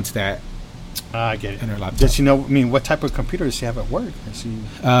she wants that I get it. in her laptop. Does she know, what type of computer does she have at work?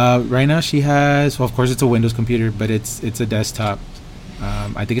 Right now she has, well, of course it's a Windows computer, but it's a desktop.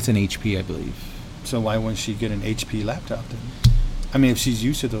 I think it's an HP, I believe. So why wouldn't she get an HP laptop then? I mean, if she's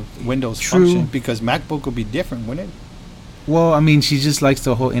used to the Windows True. function, because MacBook would be different, wouldn't it? Well, I mean, she just likes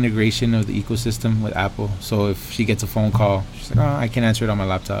the whole integration of the ecosystem with Apple. So if she gets a phone call, she's like, oh, I can answer it on my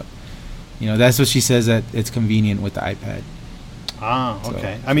laptop. That's what she says, that it's convenient with the iPad. Ah,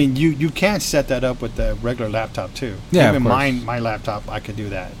 okay. So, I mean, you can set that up with the regular laptop too. Yeah, even my laptop, I could do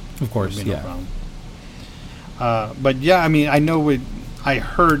that. Of course, no problem. But yeah, I mean, I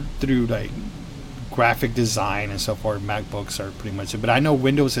heard through like graphic design and so forth, MacBooks are pretty much it. But I know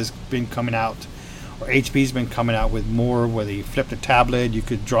Windows has been coming out, or HP's been coming out with more where they flip the tablet, you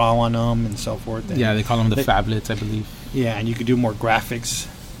could draw on them and so forth. And yeah, they call them the phablets, I believe. Yeah, and you could do more graphics,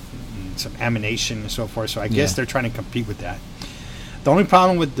 and some animation and so forth. So I guess they're trying to compete with that. The only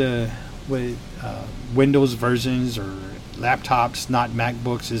problem with Windows versions or laptops, not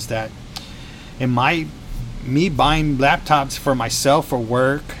MacBooks, is that me buying laptops for myself for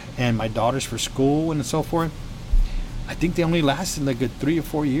work and my daughters for school and so forth, I think they only lasted like 3 or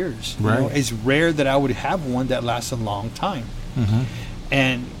 4 years. Right. It's rare that I would have one that lasts a long time. Mm-hmm.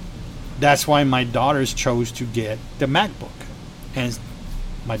 And that's why my daughters chose to get the MacBook. And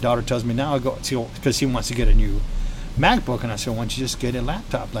my daughter tells me now, because she wants to get a new MacBook, and I said, why don't you just get a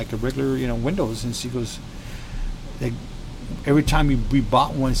laptop like a regular Windows? And she goes, every time we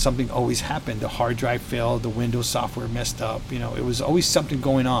bought one, something always happened. The hard drive failed, the Windows software messed up, it was always something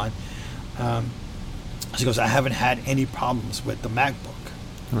going on. She goes, I haven't had any problems with the MacBook.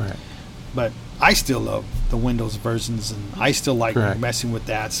 Right. But I still love the Windows versions, and I still like messing with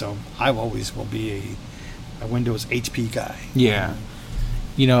that, so I always will be a Windows HP guy. Yeah.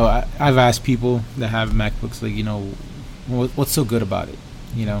 I've asked people that have MacBooks, like, what's so good about it?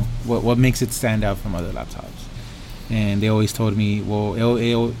 What makes it stand out from other laptops? And they always told me, well,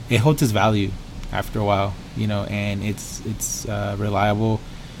 it holds its value after a while, and it's reliable.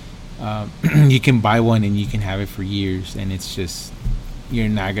 You can buy one and you can have it for years, and it's just, you're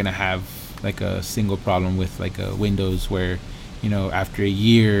not gonna have like a single problem with like a Windows where, after a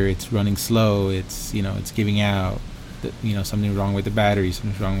year it's running slow, it's giving out. Something's wrong with the battery,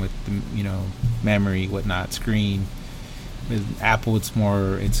 something's wrong with the memory, whatnot, screen. With Apple,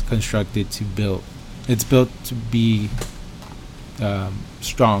 it's constructed to build. It's built to be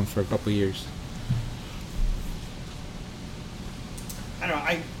strong for a couple of years. I don't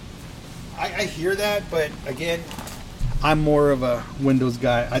know. I hear that, but again, I'm more of a Windows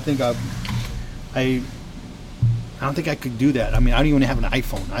guy. I think I don't think I could do that. I mean, I don't even have an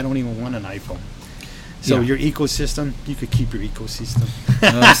iPhone. I don't even want an iPhone. So your ecosystem, you could keep your ecosystem.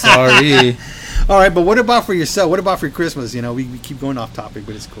 Oh, sorry. All right, but what about for yourself? What about for Christmas? We keep going off topic,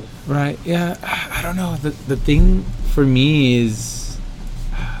 but it's cool. Right, yeah. I don't know. The thing for me is,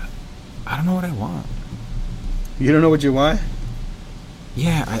 I don't know what I want. You don't know what you want?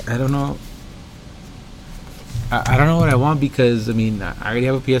 Yeah, I don't know. I don't know what I want because, I mean, I already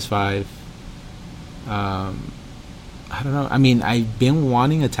have a PS5. I don't know. I mean, I've been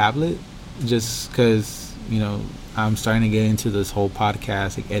wanting a tablet just because, I'm starting to get into this whole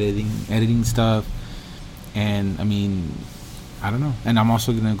podcast, like editing stuff. And, I mean, I don't know. And I'm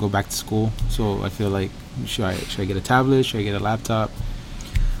also going to go back to school. So I feel like, should I get a tablet? Should I get a laptop?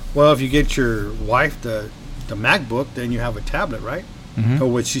 Well, if you get your wife the MacBook, then you have a tablet, right? Mm-hmm. Or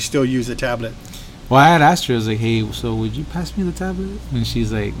would she still use a tablet? Well, I had asked her, I was like, hey, so would you pass me the tablet? And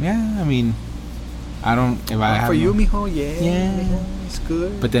she's like, yeah, I mean, I don't, if I have for you, mijo, yeah, it's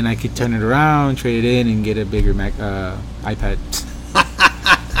good. But then I could turn it around, trade it in, and get a bigger iPad.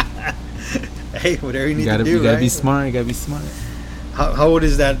 Hey, whatever you need to do, you gotta be smart. You gotta be smart. How old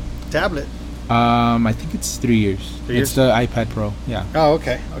is that tablet? I think it's 3 years. It's the iPad Pro. Yeah. Oh,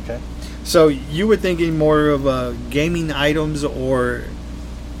 okay. So you were thinking more of gaming items, or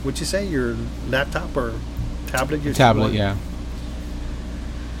what'd you say? Your laptop or tablet? Tablet, yeah.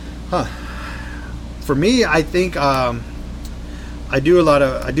 Huh. For me, I think I do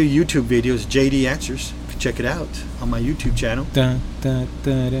YouTube videos, JD Answers. You can check it out on my YouTube channel. Dun, dun,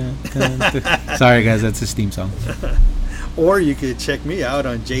 dun, dun, dun, dun. Sorry, guys, that's his theme song. Or you could check me out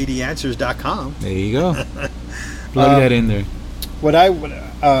on jdanswers.com. There you go. Plug that in there. What I would,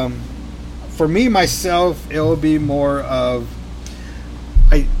 for me myself, it will be more of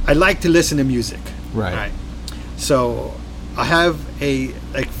I like to listen to music. Right. So I have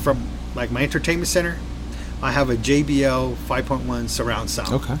from my entertainment center, I have a JBL 5.1 surround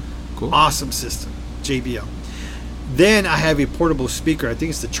sound. Okay, cool. Awesome system, JBL. Then I have a portable speaker. I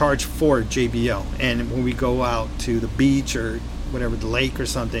think it's the Charge 4 JBL. And when we go out to the beach or whatever, the lake or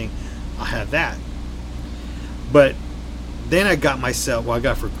something, I have that. But then I got myself, I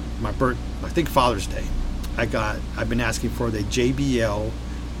got for my I think Father's Day, I've been asking for the JBL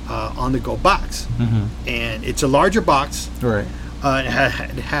on-the-go box. Mm-hmm. And it's a larger box. Right. It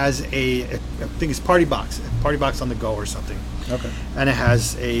has I think it's party box on the go or something. Okay. And it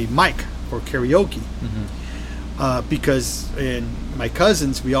has a mic for karaoke. Mm-hmm. Because in my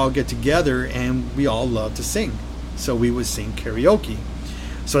cousins, we all get together and we all love to sing. So we would sing karaoke.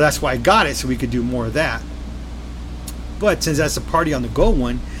 So that's why I got it, so we could do more of that. But since that's a party on the go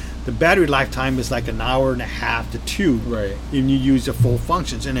one, the battery lifetime is like an hour and a half to 2. Right. And you use the full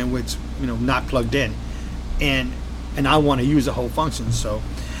functions, and then it's not plugged in, and I want to use the whole function. So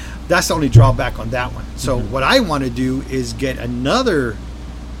that's the only drawback on that one. So what I want to do is get another.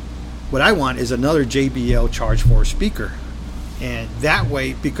 What I want is another JBL Charge 4 speaker, and that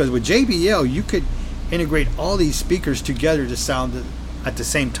way, because with JBL you could integrate all these speakers together to sound at the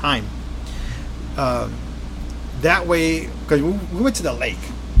same time. That way, because we went to the lake,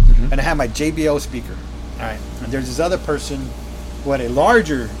 and I had my JBL speaker. All right, and there's this other person who had a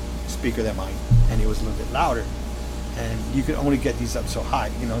larger speaker than mine, and it was a little bit louder. And you could only get these up so high,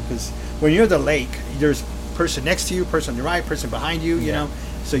 because when you're at the lake, there's person next to you, person on your right, person behind you, you know.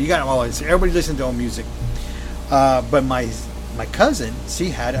 So you got always everybody listen to all music. But my cousin, she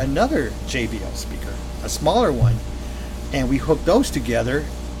had another JBL speaker, a smaller one, and we hooked those together,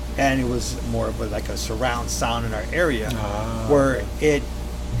 and it was more of like a surround sound in our area, where it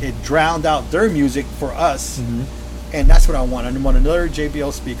drowned out their music for us, and that's what I want. I want another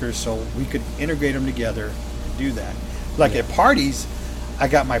JBL speaker so we could integrate them together and do that. Like at parties, I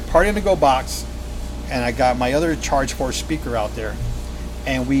got my Party on the Go box, and I got my other Charge 4 speaker out there,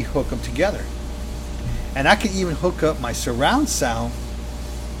 and we hook them together. And I could even hook up my surround sound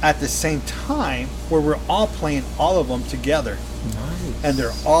at the same time, where we're all playing all of them together. Nice. And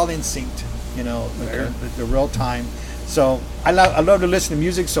they're all in sync, the real time. So I love to listen to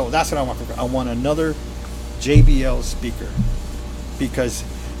music, so that's what I want. I want another JBL speaker, because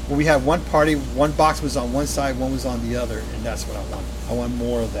when we had one party, one box was on one side, one was on the other, and that's what I want. I want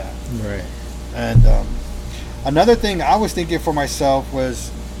more of that. Right. And another thing I was thinking for myself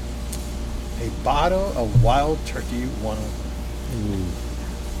was a bottle of Wild Turkey 101.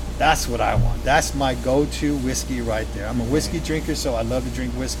 That's what I want. That's my go-to whiskey right there. I'm a whiskey drinker, so I love to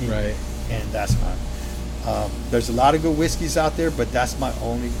drink whiskey. Right. And that's my. There's a lot of good whiskeys out there, but that's my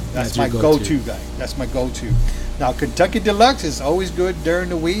go-to guy. That's my go-to. Now, Kentucky Deluxe is always good during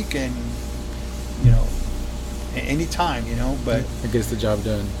the week, and any time, but it gets the job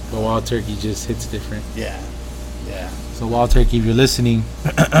done. But Wild Turkey just hits different. Yeah. So Wild Turkey, if you're listening,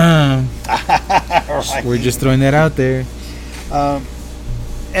 we're just throwing that out there.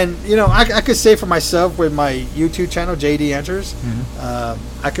 And I could say for myself with my YouTube channel, JD Answers,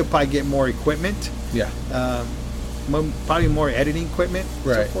 I could probably get more equipment. Yeah. Probably more editing equipment.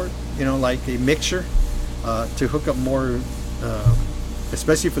 Right. So forth. Like a mixer to hook up more,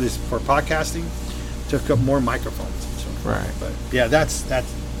 especially for podcasting, to hook up more microphones. And so forth. Right. But yeah, that's that.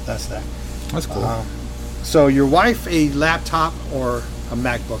 That's cool. So your wife a laptop or a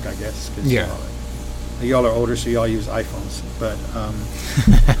MacBook, I guess. 'Cause y'all are older, so y'all use iPhones. But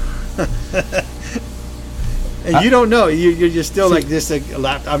and you don't know. You're still like this, like a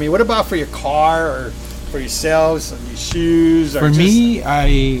laptop. I mean, what about for your car or for yourselves and your shoes? Or for me,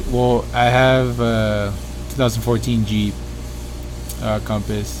 I have a 2014 Jeep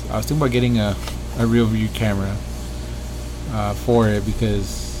Compass. I was thinking about getting a rear view camera for it,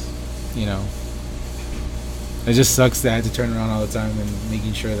 because it just sucks that I have to turn around all the time and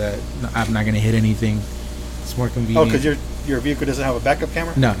making sure that I'm not going to hit anything. It's more convenient. Oh, because your vehicle doesn't have a backup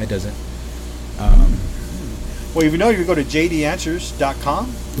camera? No, it doesn't. Well, if you go to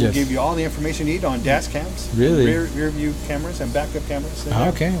jdanswers.com, we'll give you all the information you need on dash cams, really, rear view cameras, and backup cameras.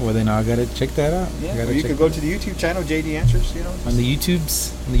 Okay, well then I gotta check that out. Yeah, you could go to the YouTube channel, JD Answers. On the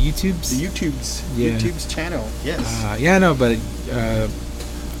YouTubes. YouTube's channel. Yes. But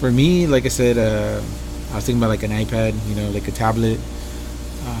for me, like I said, I was thinking about like an iPad, like a tablet.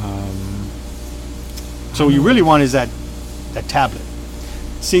 So what you really want is that tablet.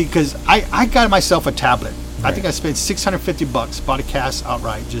 See, because I got myself a tablet. Right. I think I spent $650, bought a cash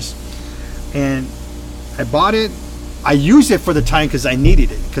outright, and I bought it. I used it for the time because I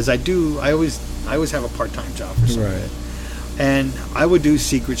needed it. Because I always have a part-time job or something. Right. And I would do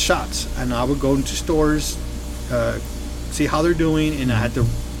secret shots, and I would go into stores, see how they're doing, and I had to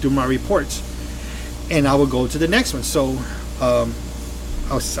do my reports. And I would go to the next one. So I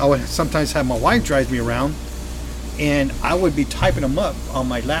would sometimes have my wife drive me around, and I would be typing them up on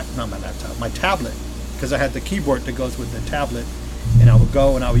my my tablet, because I had the keyboard that goes with the tablet, and I would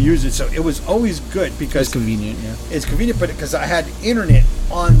go and I would use it. So it was always good because it's convenient. Yeah, it's convenient, but because I had internet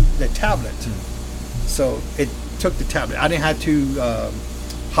on the tablet, so it took the tablet. I didn't have to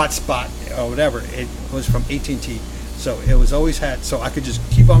hotspot or whatever. It was from AT&T, so it was always had. So I could just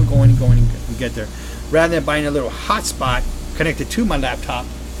keep on going and get there, rather than buying a little hotspot connected to my laptop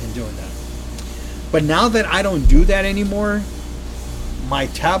and doing that. But now that I don't do that anymore, my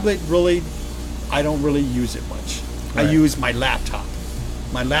tablet I don't really use it much. Right. I use my laptop.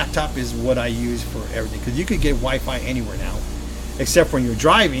 My laptop is what I use for everything, because you could get Wi-Fi anywhere now, except when you're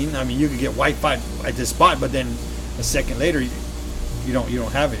driving. I mean, you could get Wi-Fi at this spot, but then a second later, you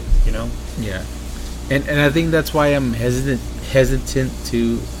don't have it. Yeah, and I think that's why I'm hesitant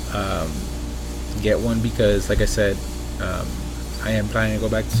to get one, because, like I said, I am planning to go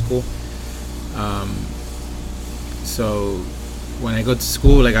back to school. So when I go to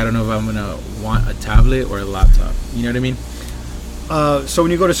school, I don't know if I'm gonna want a tablet or a laptop. You know what I mean? So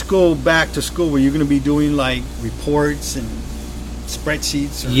when you go to back to school, were you gonna be doing like reports and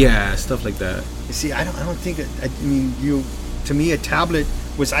spreadsheets? Yeah, stuff like that. You see, I don't think it, to me, a tablet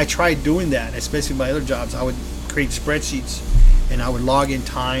was. I tried doing that, especially my other jobs. I would create spreadsheets, and I would log in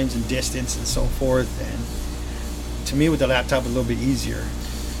times and distance and so forth. And to me, with the laptop, a little bit easier.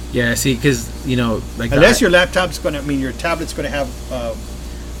 Yeah, see, because unless your laptop's your tablet's gonna have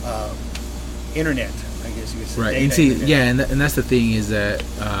internet, I guess you could say. Right, and see, internet. Yeah, and that's the thing is that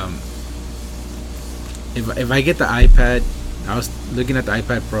if I get the iPad, I was looking at the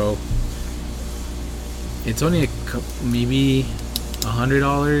iPad Pro. It's only maybe $100,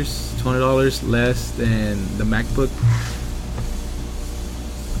 $200 less than the MacBook.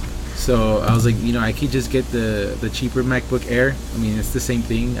 So I was like, I could just get the cheaper MacBook Air. I mean, it's the same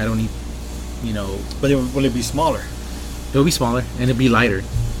thing. I don't need, But will it be smaller? It'll be smaller and it'll be lighter.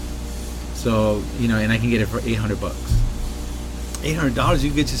 So, and I can get it for $800. $800, you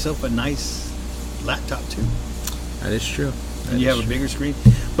can get yourself a nice laptop too. That is true. And you have a bigger screen.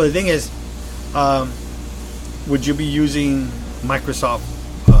 But the thing is, would you be using Microsoft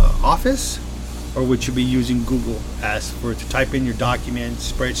Office? Or would you be using Google to type in your documents,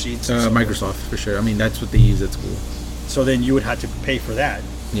 spreadsheets? Microsoft, for sure. I mean, that's what they use at school. So then you would have to pay for that.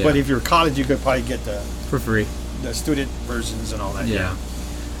 Yeah. But if you're college, you could probably get for free the student versions and all that. Yeah.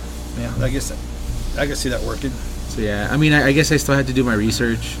 Yeah, I guess I can see that working. So yeah, I mean, I guess I still had to do my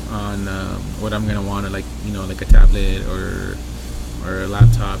research on what I'm gonna want, like a tablet or a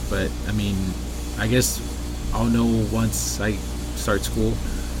laptop. But I mean, I guess I'll know once I start school.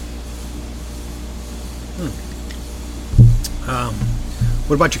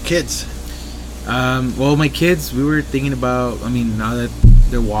 What about your kids? Well, my kids, we were thinking about. I mean, now that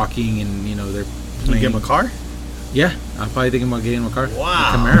they're walking and they're playing. You get them a car? Yeah, I'm probably thinking about getting them a car.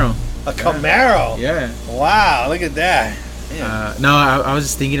 Wow, a Camaro. A Camaro. Yeah. Wow, look at that. No, I was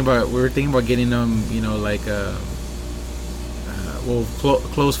just thinking about. We were thinking about getting them.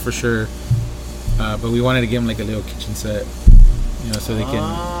 Clothes for sure. But we wanted to give them like a little kitchen set. So they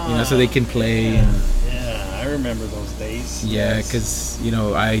can. So they can play. Yeah. I remember those days. Yeah, because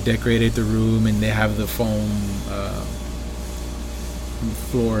I decorated the room and they have the foam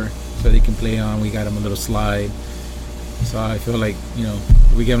floor so they can play on. We got them a little slide, so I feel like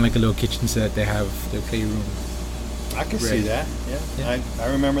we give them like a little kitchen set. They have their playroom. I can see that. Yeah.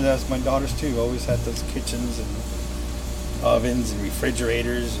 I remember that with my daughters too. Always had those kitchens and ovens and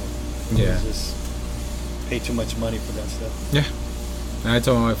refrigerators. And just pay too much money for that stuff. Yeah. And I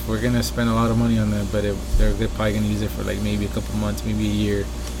told my wife we're gonna spend a lot of money on that, but they're probably gonna use it for like maybe a couple months, maybe a year.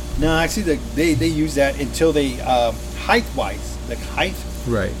 No, actually, they use that until they height wise, like height.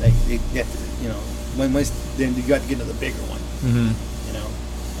 Right. Like they get then you got to get to the bigger one. Mm-hmm.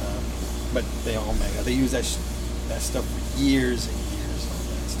 But they use that stuff for years and years. All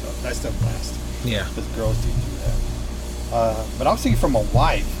that stuff. That stuff lasts. Yeah. But the girls do that. But I was thinking for my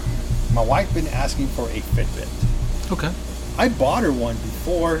wife. My wife been asking for a Fitbit. Okay. I bought her one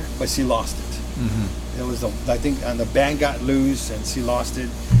before, but she lost it. Mm-hmm. It was I think, and the band got loose, and she lost it.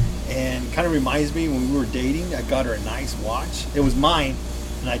 and kind of reminds me when we were dating. I got her a nice watch. It was mine,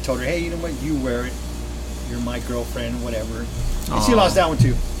 and I told her, "Hey, you know what? You wear it. You're my girlfriend, whatever." And she lost that one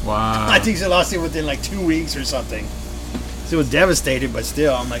too. Wow. I think she lost it within like 2 weeks or something. She was devastated, but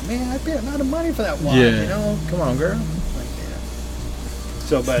still, I'm like, man, I paid a lot of money for that watch. Yeah. You know, Come on, girl. like, yeah.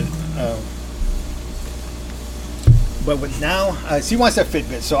 So, but with now, she wants that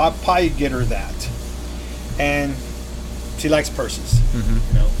Fitbit, so I'll probably get her that. And she likes purses,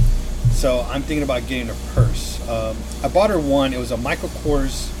 you know. So I'm thinking about getting a purse. I bought her one. It was a Michael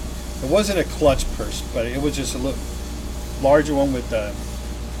Kors. It wasn't a clutch purse, but it was just a little larger one with a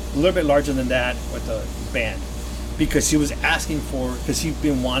little bit larger than that with a band. Because she was asking for, because she's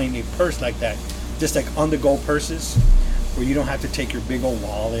been wanting a purse like that, just like on-the-go purses, where you don't have to take your big old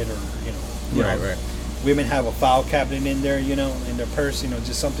wallet or Right. Women have a file cabinet in there, in their purse,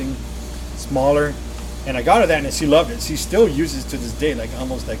 just something smaller. And I got her that, and she loved it. She still uses it to this day, like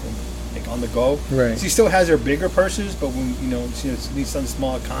almost like on the go. Right. She still has her bigger purses, but when she needs something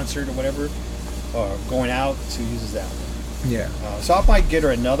small, a concert or whatever, or going out, she uses that one. Yeah. So I might get her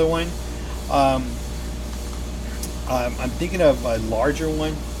another one. I'm thinking of a larger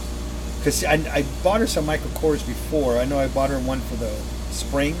one, because I bought her some Michael Kors before. I know I bought her one for the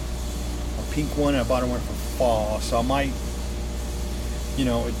spring, a pink one, and I bought her one for fall. So I might,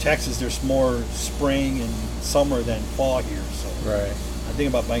 in Texas there's more spring and summer than fall here. So Right. I think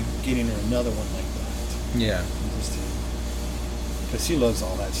about getting her another one like that. Yeah. Because she loves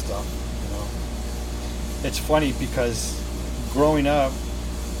all that stuff. It's funny because growing up,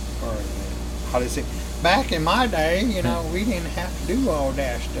 or how do you say? Back in my day, we didn't have to do all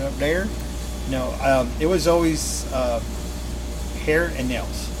that stuff there. It was always hair and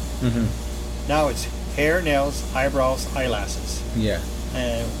nails. Mm-hmm. Now it's hair, nails, eyebrows, eyelashes, Yeah.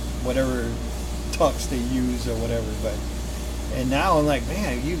 and whatever tucks they use or whatever. And now I'm like,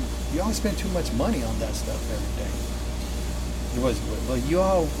 man, you all spend too much money on that stuff every day. It was, well, you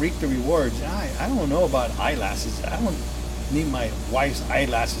all reap the rewards. I don't know about eyelashes. I don't need my wife's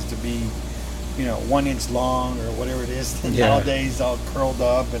eyelashes to be 1 inch long or whatever it is. Yeah. Nowadays, all curled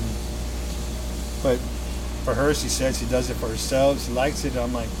up, but for her, she said she does it for herself. She likes it.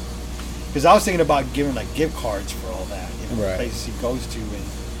 I'm like, because I was thinking about giving like gift cards for all that, Right. places she goes to,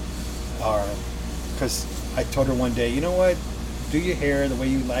 because I told her one day, you know what, do your hair the way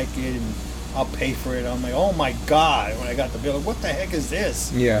you like it, and I'll pay for it. I'm like, oh my God! When I got the bill, what the heck is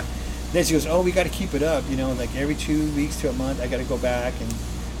this? Yeah. Then she goes, oh, we got to keep it up, like every 2 weeks to a month, I got to go back and.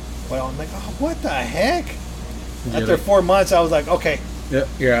 Well, I'm like, oh, what the heck? After 4 months, I was like, okay, Yep.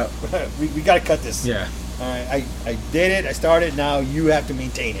 You're out. we got to cut this. Yeah. All right, I did it. I started. Now you have to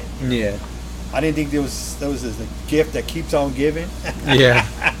maintain it. Yeah. I didn't think there was a gift that keeps on giving. Yeah.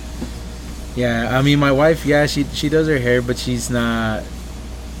 Yeah. I mean, my wife, she does her hair, but she's not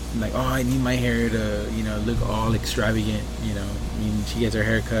like, oh, I need my hair to, look all extravagant. I mean, she gets her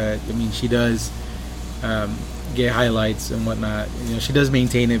hair cut. I mean, she does. Get highlights and whatnot. She does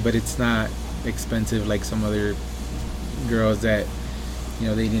maintain it, but it's not expensive like some other girls that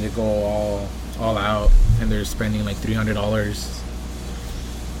they need to go all out and they're spending like $300.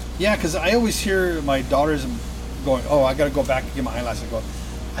 Yeah, because I always hear my daughters going, oh, I got to go back and get my eyelashes. I go,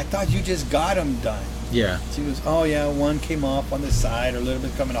 I thought you just got them done. Yeah. She goes, oh yeah, one came off on the side or a little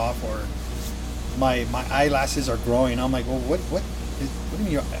bit coming off, or my eyelashes are growing. I'm like, well, what do you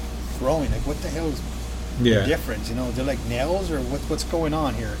mean you're growing? Like, what the hell is the difference? They're like nails, or what's going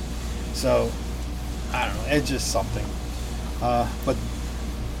on here? So I don't know, it's just something, but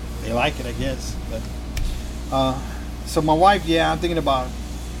they like it, I guess. But so my wife, I'm thinking about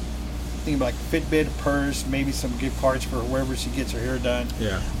like Fitbit, purse, maybe some gift cards for wherever she gets her hair done.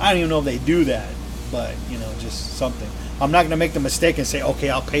 I don't even know if they do that, but just something. I'm not gonna make the mistake and say,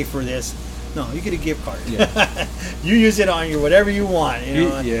 okay, I'll pay for this. No, you get a gift card. Yeah. You use it on your whatever you want.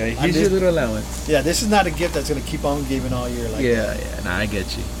 Here's your little allowance. Yeah, this is not a gift that's going to keep on giving all year. Like that. Yeah. Nah, I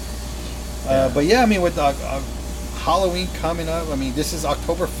get you. But I mean, with Halloween coming up, I mean, this is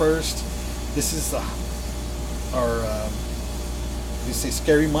October 1st. This is our, you say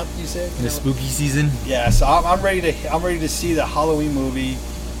scary month, you said? The spooky season? Yeah, so I'm ready to see the Halloween movie.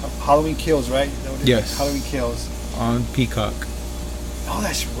 Halloween Kills, right? Yes. Halloween Kills. On Peacock. Oh,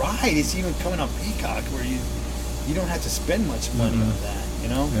 that's right. It's even coming on Peacock, where you don't have to spend much money on that,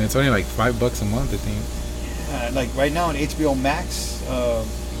 And it's only like $5 a month, I think. Yeah, like right now on HBO Max,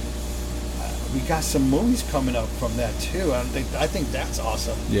 we got some movies coming up from that too. I think that's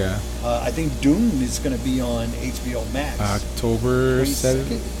awesome. Yeah. I think Dune is going to be on HBO Max. October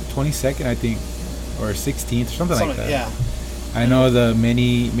 22nd, I think, or 16th, or something like that. Yeah. I know the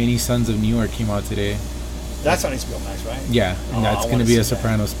Many Sons of New York came out today. That's on HBO Max, right? Yeah, and that's going to be a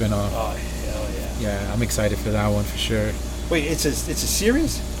Sopranos spinoff. Oh hell yeah! Yeah, I'm excited for that one for sure. Wait, it's a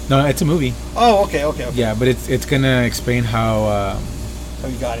series? No, it's a movie. Oh, okay. Yeah, but it's gonna explain how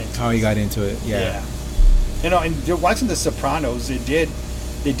he got into it. Yeah. You know, and you're watching The Sopranos. They did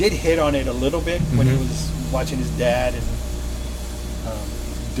hit on it a little bit when he was watching his dad and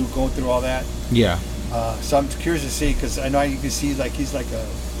going through all that. Yeah. So I'm curious to see, because I know you can see like he's like a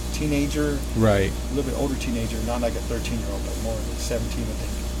teenager, right? A little bit older teenager, not like a 13-year-old, but more like 17, I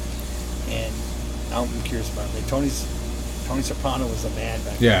think. And I'm curious about it. Like Tony Soprano was a man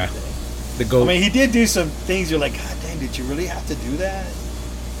back then. The GOAT. I mean, he did do some things. You're like, God dang, did you really have to do that?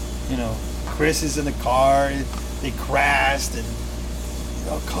 You know, Chris is in the car. They crashed, and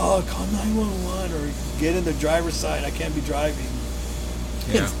call 911 or get in the driver's side. I can't be driving.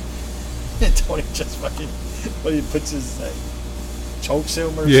 Yeah. And Tony just fucking, he puts his chokes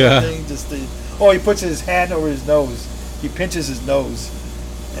him or something. He puts his hand over his nose. He pinches his nose,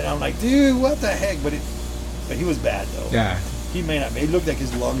 and I'm like, dude, what the heck? But he was bad though. Yeah. He may not. It looked like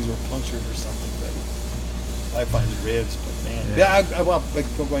his lungs were punctured or something. But I find his ribs. But man,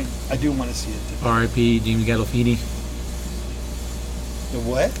 I do want to see it. R.I.P. James Gandolfini. The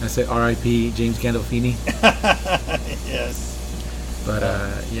what? I said R.I.P. James Gandolfini. Yes. But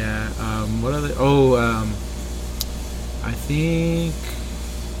what other? I think,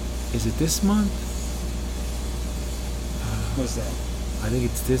 is it this month? What's that? I think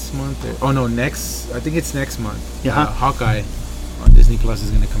it's this month. Next. I think it's next month. Yeah. Hawkeye on Disney Plus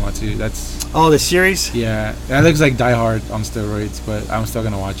is gonna come out too. That's the series. Yeah, that looks like Die Hard on steroids, but I'm still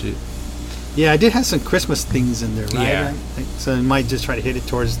gonna watch it. Yeah, I did have some Christmas things in there, right? Yeah. So I might just try to hit it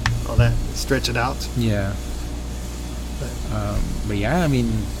towards all that, stretch it out. Yeah. But yeah, I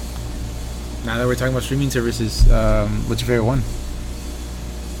mean, now that we're talking about streaming services, what's your favorite one?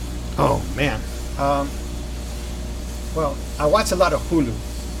 Oh man. Well, I watch a lot of Hulu.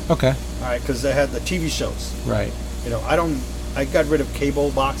 Okay. All right, because they had the TV shows. Right. You know, I got rid of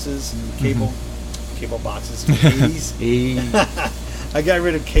cable boxes and cable boxes for the 80s. I got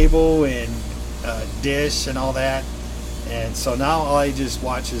rid of cable and Dish and all that, and so now all I just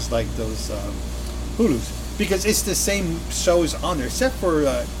watch is like those Hulus, because it's the same shows on there except for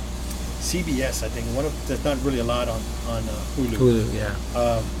CBS. I think there's not really a lot on Hulu. Hulu, yeah.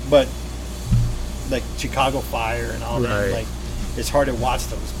 But like Chicago Fire and all that, like it's hard to watch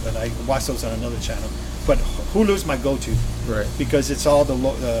those. But I watch those on another channel. But Hulu's my go-to, right? Because it's all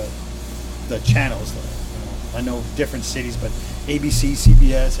the channels. I know different cities, but ABC,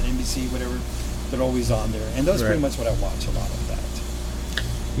 CBS, and NBC, whatever, they're always on there, and that's pretty much what I watch a lot of that.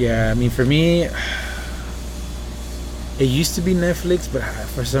 Yeah, I mean, for me, it used to be Netflix, but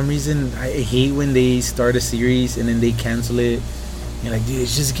for some reason, I hate when they start a series and then they cancel it. You're like, dude,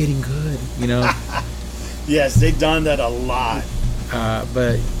 it's just getting good, you know? Yes, they've done that a lot.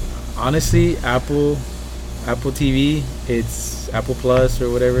 But honestly, Apple TV, it's Apple Plus or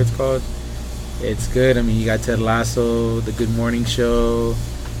whatever it's called. It's good. I mean, you got Ted Lasso, The Good Morning Show.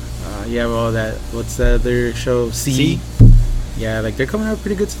 You have all that. What's the other show? See? Yeah, like they're coming out with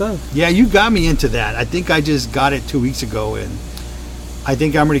pretty good stuff. Yeah, you got me into that. I think I just got it 2 weeks ago, and I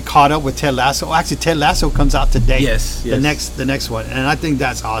think I'm already caught up with Ted Lasso. Oh, actually, Ted Lasso comes out today. Yes. The next one, and I think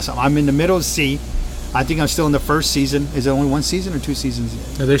that's awesome. I'm in the middle of C. I think I'm still in the first season. Is it only one season or 2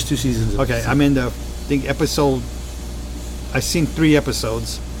 seasons? No, there's 2 seasons. Okay, I'm in episode. I've seen 3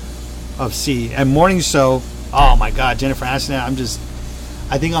 episodes of C. And morning show. Oh my God, Jennifer Aniston.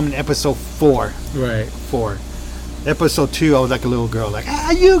 I think I'm in episode 4. Right. 4. Episode 2, I was like a little girl, like,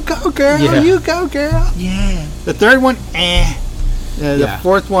 you go, girl. Yeah. You go, girl. Yeah. The third one, The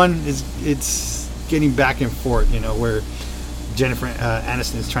fourth one it's getting back and forth, where Jennifer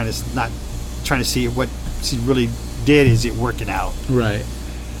Aniston is trying to see what she really did. Is it working out? Right.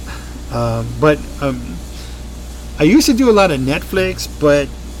 But I used to do a lot of Netflix, but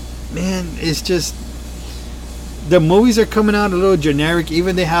man, it's just the movies are coming out a little generic.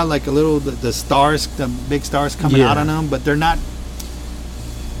 Even they have like a little the big stars coming out on them, but they're not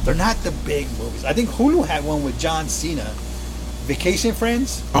the big movies. I think Hulu had one with John Cena, Vacation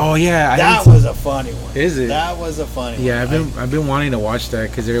Friends. Oh yeah, that was a funny one. Is it? That was a funny one. Yeah, I've been wanting to watch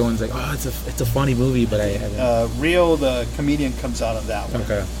that because everyone's like, oh, it's a funny movie, but I haven't. Rio, the comedian, comes out on that one.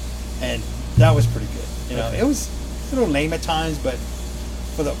 Okay. And that was pretty good. It was a little lame at times, but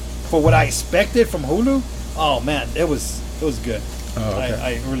for what I expected from Hulu, oh man, it was good. Oh, okay.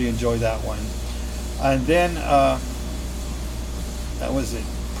 I really enjoyed that one. And then that was it.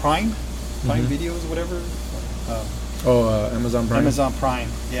 Prime Videos, whatever. Amazon Prime. Amazon Prime.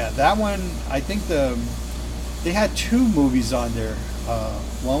 Yeah, that one. I think they had 2 movies on there.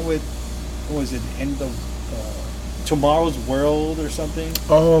 One with, what was it? End of Tomorrow's World or something.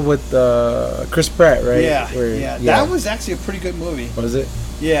 Oh, with Chris Pratt, right? Yeah, yeah. That was actually a pretty good movie. Was it?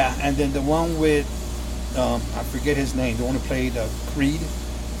 Yeah, and then the one with I forget his name. The one who played Creed.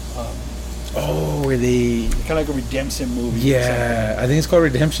 Were they kind of like a redemption movie? Yeah, I think it's called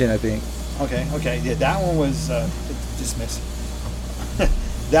Redemption. I think. Okay. Yeah, that one was dismissed.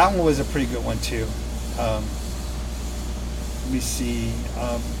 That one was a pretty good one too. Let me see.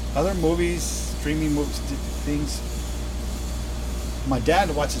 Other movies, streaming movies, things. My dad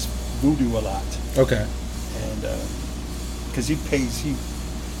watches Vudu a lot. Okay. And because he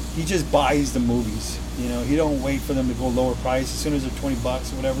he just buys the movies. You know, he don't wait for them to go lower price. As soon as they're $20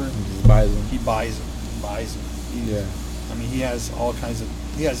 or whatever, he just buys them. He buys them. Yeah. I mean, he has all kinds of.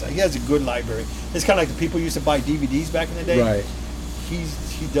 He has a good library. It's kind of like the people used to buy DVDs back in the day. Right. He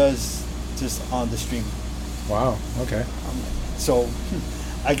does just on the stream. Wow. Okay. So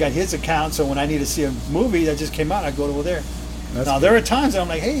I got his account. So when I need to see a movie that just came out, I go over there. That's now cool. There are times I'm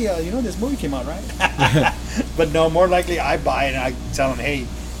like, hey, this movie came out, right? But no, more likely I buy it and I tell him, hey,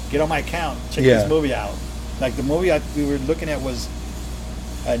 get on my account, check this movie out. Like the movie we were looking at was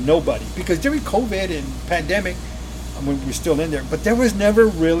Nobody, because during COVID and pandemic, we were still in there, but there was never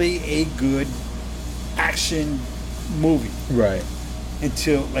really a good action movie, right?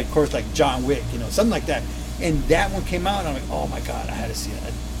 Until, like, of course, like John Wick, something like that. And that one came out, and I'm like, oh my god, I had to see it,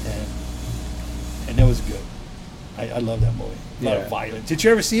 and it was good. I love that movie. A lot of violence. Did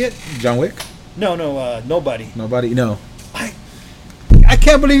you ever see it? John Wick? No, Nobody. Nobody? No. I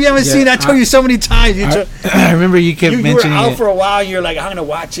can't believe you haven't seen it. I told you so many times. I remember you kept mentioning it. You were out for a while, and you're like, I'm going to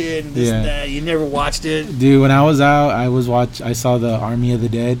watch it. And this and that. You never watched it. Dude, when I was out, I saw the Army of the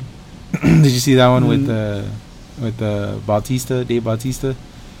Dead. Did you see that one with Bautista, Dave Bautista?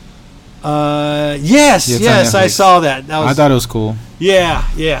 Yes, I saw that. I thought it was cool. Yeah.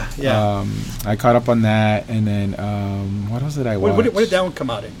 I caught up on that, and then what else did I watch? What did that one come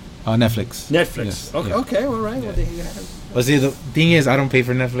out in? Netflix. Yes. Okay, all right. Yeah. Well, see, the thing is, I don't pay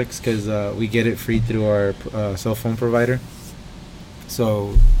for Netflix because we get it free through our cell phone provider.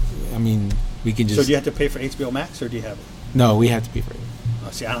 So, I mean, we can just. So, do you have to pay for HBO Max, or do you have it? No, we have to pay for it.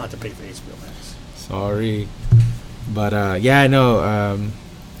 Oh, see, I don't have to pay for HBO Max. Sorry, but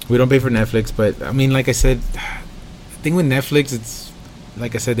we don't pay for Netflix. But I mean, like I said, the thing with Netflix, it's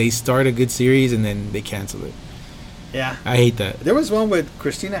like I said, they start a good series and then they cancel it. Yeah, I hate that. There was one with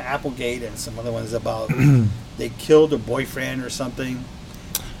Christina Applegate and some other ones about they killed her boyfriend or something.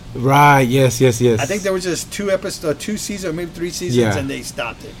 Right. Yes. I think there was just 2 seasons, or maybe 3 seasons, and they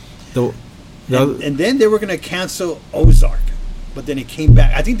stopped it. And then they were going to cancel Ozark, but then it came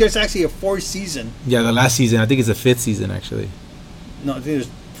back. I think there's actually a 4th season. Yeah, the last season. I think it's the 5th season actually. No, I think there's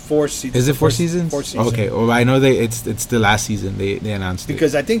 4 seasons. Is it 4 seasons? 4 seasons. Okay. Well, I know it's the last season. They announced it.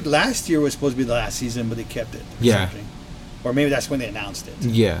 Because I think last year was supposed to be the last season, but they kept it. Something. Or maybe that's when they announced it.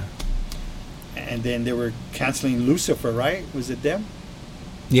 Yeah. And then they were canceling Lucifer, right? Was it them?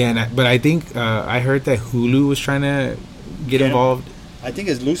 Yeah, but I think I heard that Hulu was trying to get involved. I think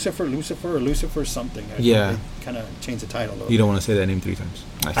it's Lucifer, or Lucifer something. Yeah. They kind of changed the title a little. You don't want to say that name 3 times.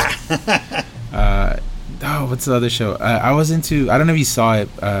 What's the other show? I was into, I don't know if you saw it,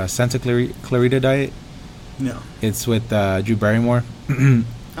 Santa Clarita Diet. No. It's with Drew Barrymore.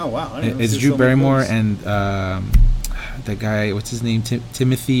 Oh, wow. It's Drew Barrymore and the guy, what's his name?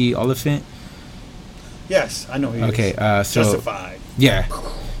 Timothy Oliphant. Yes, I know who he is. Okay, so Justified. Yeah.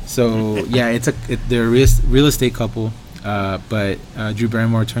 So yeah, they're a real estate couple, but Drew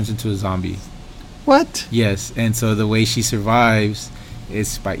Barrymore turns into a zombie. What? Yes, and so the way she survives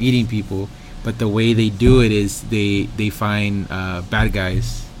is by eating people, but the way they do it is they find bad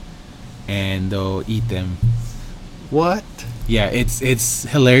guys, and they'll eat them. What? Yeah, it's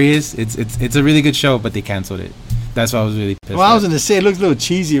hilarious. It's a really good show, but they canceled it. That's why I was really pissed. Well, I was going to say, it looks a little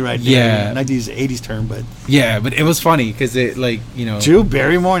cheesy right there. Yeah. Not to use the 80s term, but... Yeah, but it was funny because it, like, Drew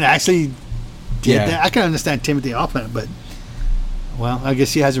Barrymore actually did that. I can understand Timothy Olyphant, but... Well, I guess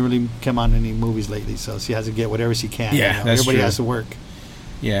she hasn't really come on any movies lately, so she has to get whatever she can. Yeah, that's everybody true. has to work.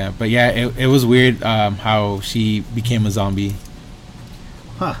 Yeah, but yeah, it was weird how she became a zombie.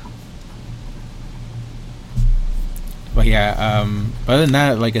 Huh. But yeah, other than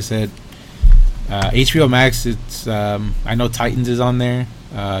that, like I said... HBO Max, it's I know Titans is on there.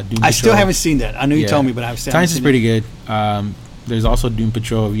 Doom Patrol. I still haven't seen that. I know you told me, but I've still Titans is pretty good. There's also Doom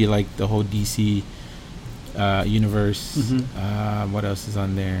Patrol if you like the whole DC universe. Mm-hmm. What else is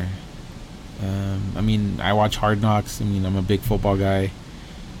on there? I mean, I watch Hard Knocks. I mean, I'm a big football guy.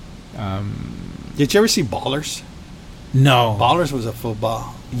 Did you ever see Ballers? No. Ballers was a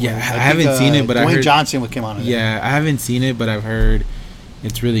football. Yeah, I haven't seen it, but I heard Dwayne Johnson came on. Yeah, I haven't seen it, but I've heard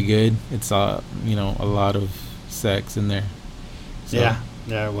It's really good. It's a lot of sex in there. So.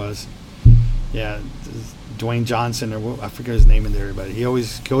 Yeah, it was. Yeah, Dwayne Johnson, or I forget his name in there, but he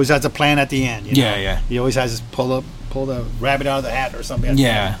always has a plan at the end. Yeah. He always has to pull the rabbit out of the hat or something.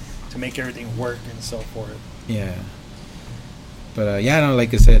 Yeah. To make everything work and so forth. Yeah. But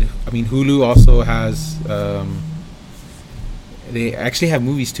like I said, I mean, Hulu also has. They actually have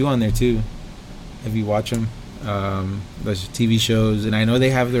movies too on there too, if you watch them. There's TV shows, and I know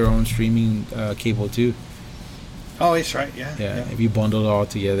they have their own streaming cable too. Oh, that's right. Yeah. If you bundle it all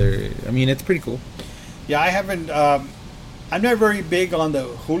together, I mean, it's pretty cool. Yeah, I haven't. I'm not very big on the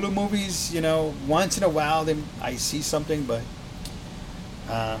Hulu movies. Once in a while, I see something, but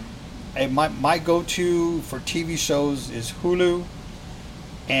my go-to for TV shows is Hulu.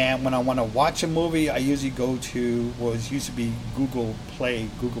 And when I want to watch a movie, I usually go to it used to be Google Play,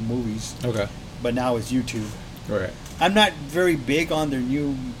 Google Movies. Okay. But now it's YouTube. Right. I'm not very big on their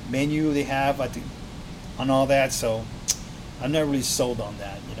new menu they have, I think, on all that. So I'm not really sold on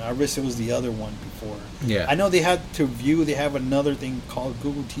that. I wish it was the other one before. Yeah. I know they have another thing called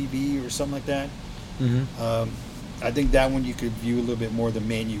Google TV or something like that. Mm-hmm. I think that one you could view a little bit more of the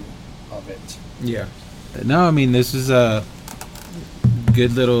menu of it. Yeah. No, I mean, this is a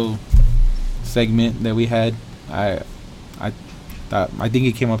good little segment that we had. I think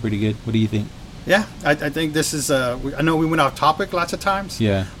it came out pretty good. What do you think? Yeah, I think this is. I know we went off topic lots of times.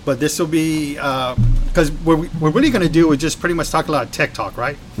 Yeah. But this will be because what we're really going to do is just pretty much talk a lot of tech talk,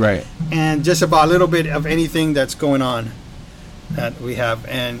 right? Right. And just about a little bit of anything that's going on that we have.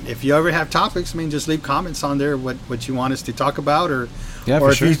 And if you ever have topics, just leave comments on there what you want us to talk about, or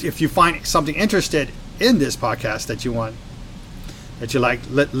if you find something interested in this podcast that you want. That you like,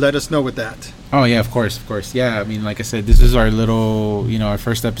 let us know with that. Oh yeah, of course. Yeah, I mean, like I said, this is our little, our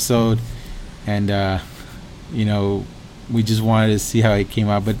first episode, and we just wanted to see how it came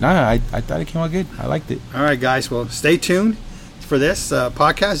out. But I thought it came out good. I liked it. All right, guys. Well, stay tuned for this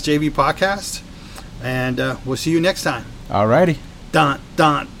podcast, JV Podcast, and we'll see you next time. Alrighty. Dun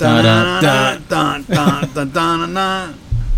dun dun dun dun dun dun dun dun.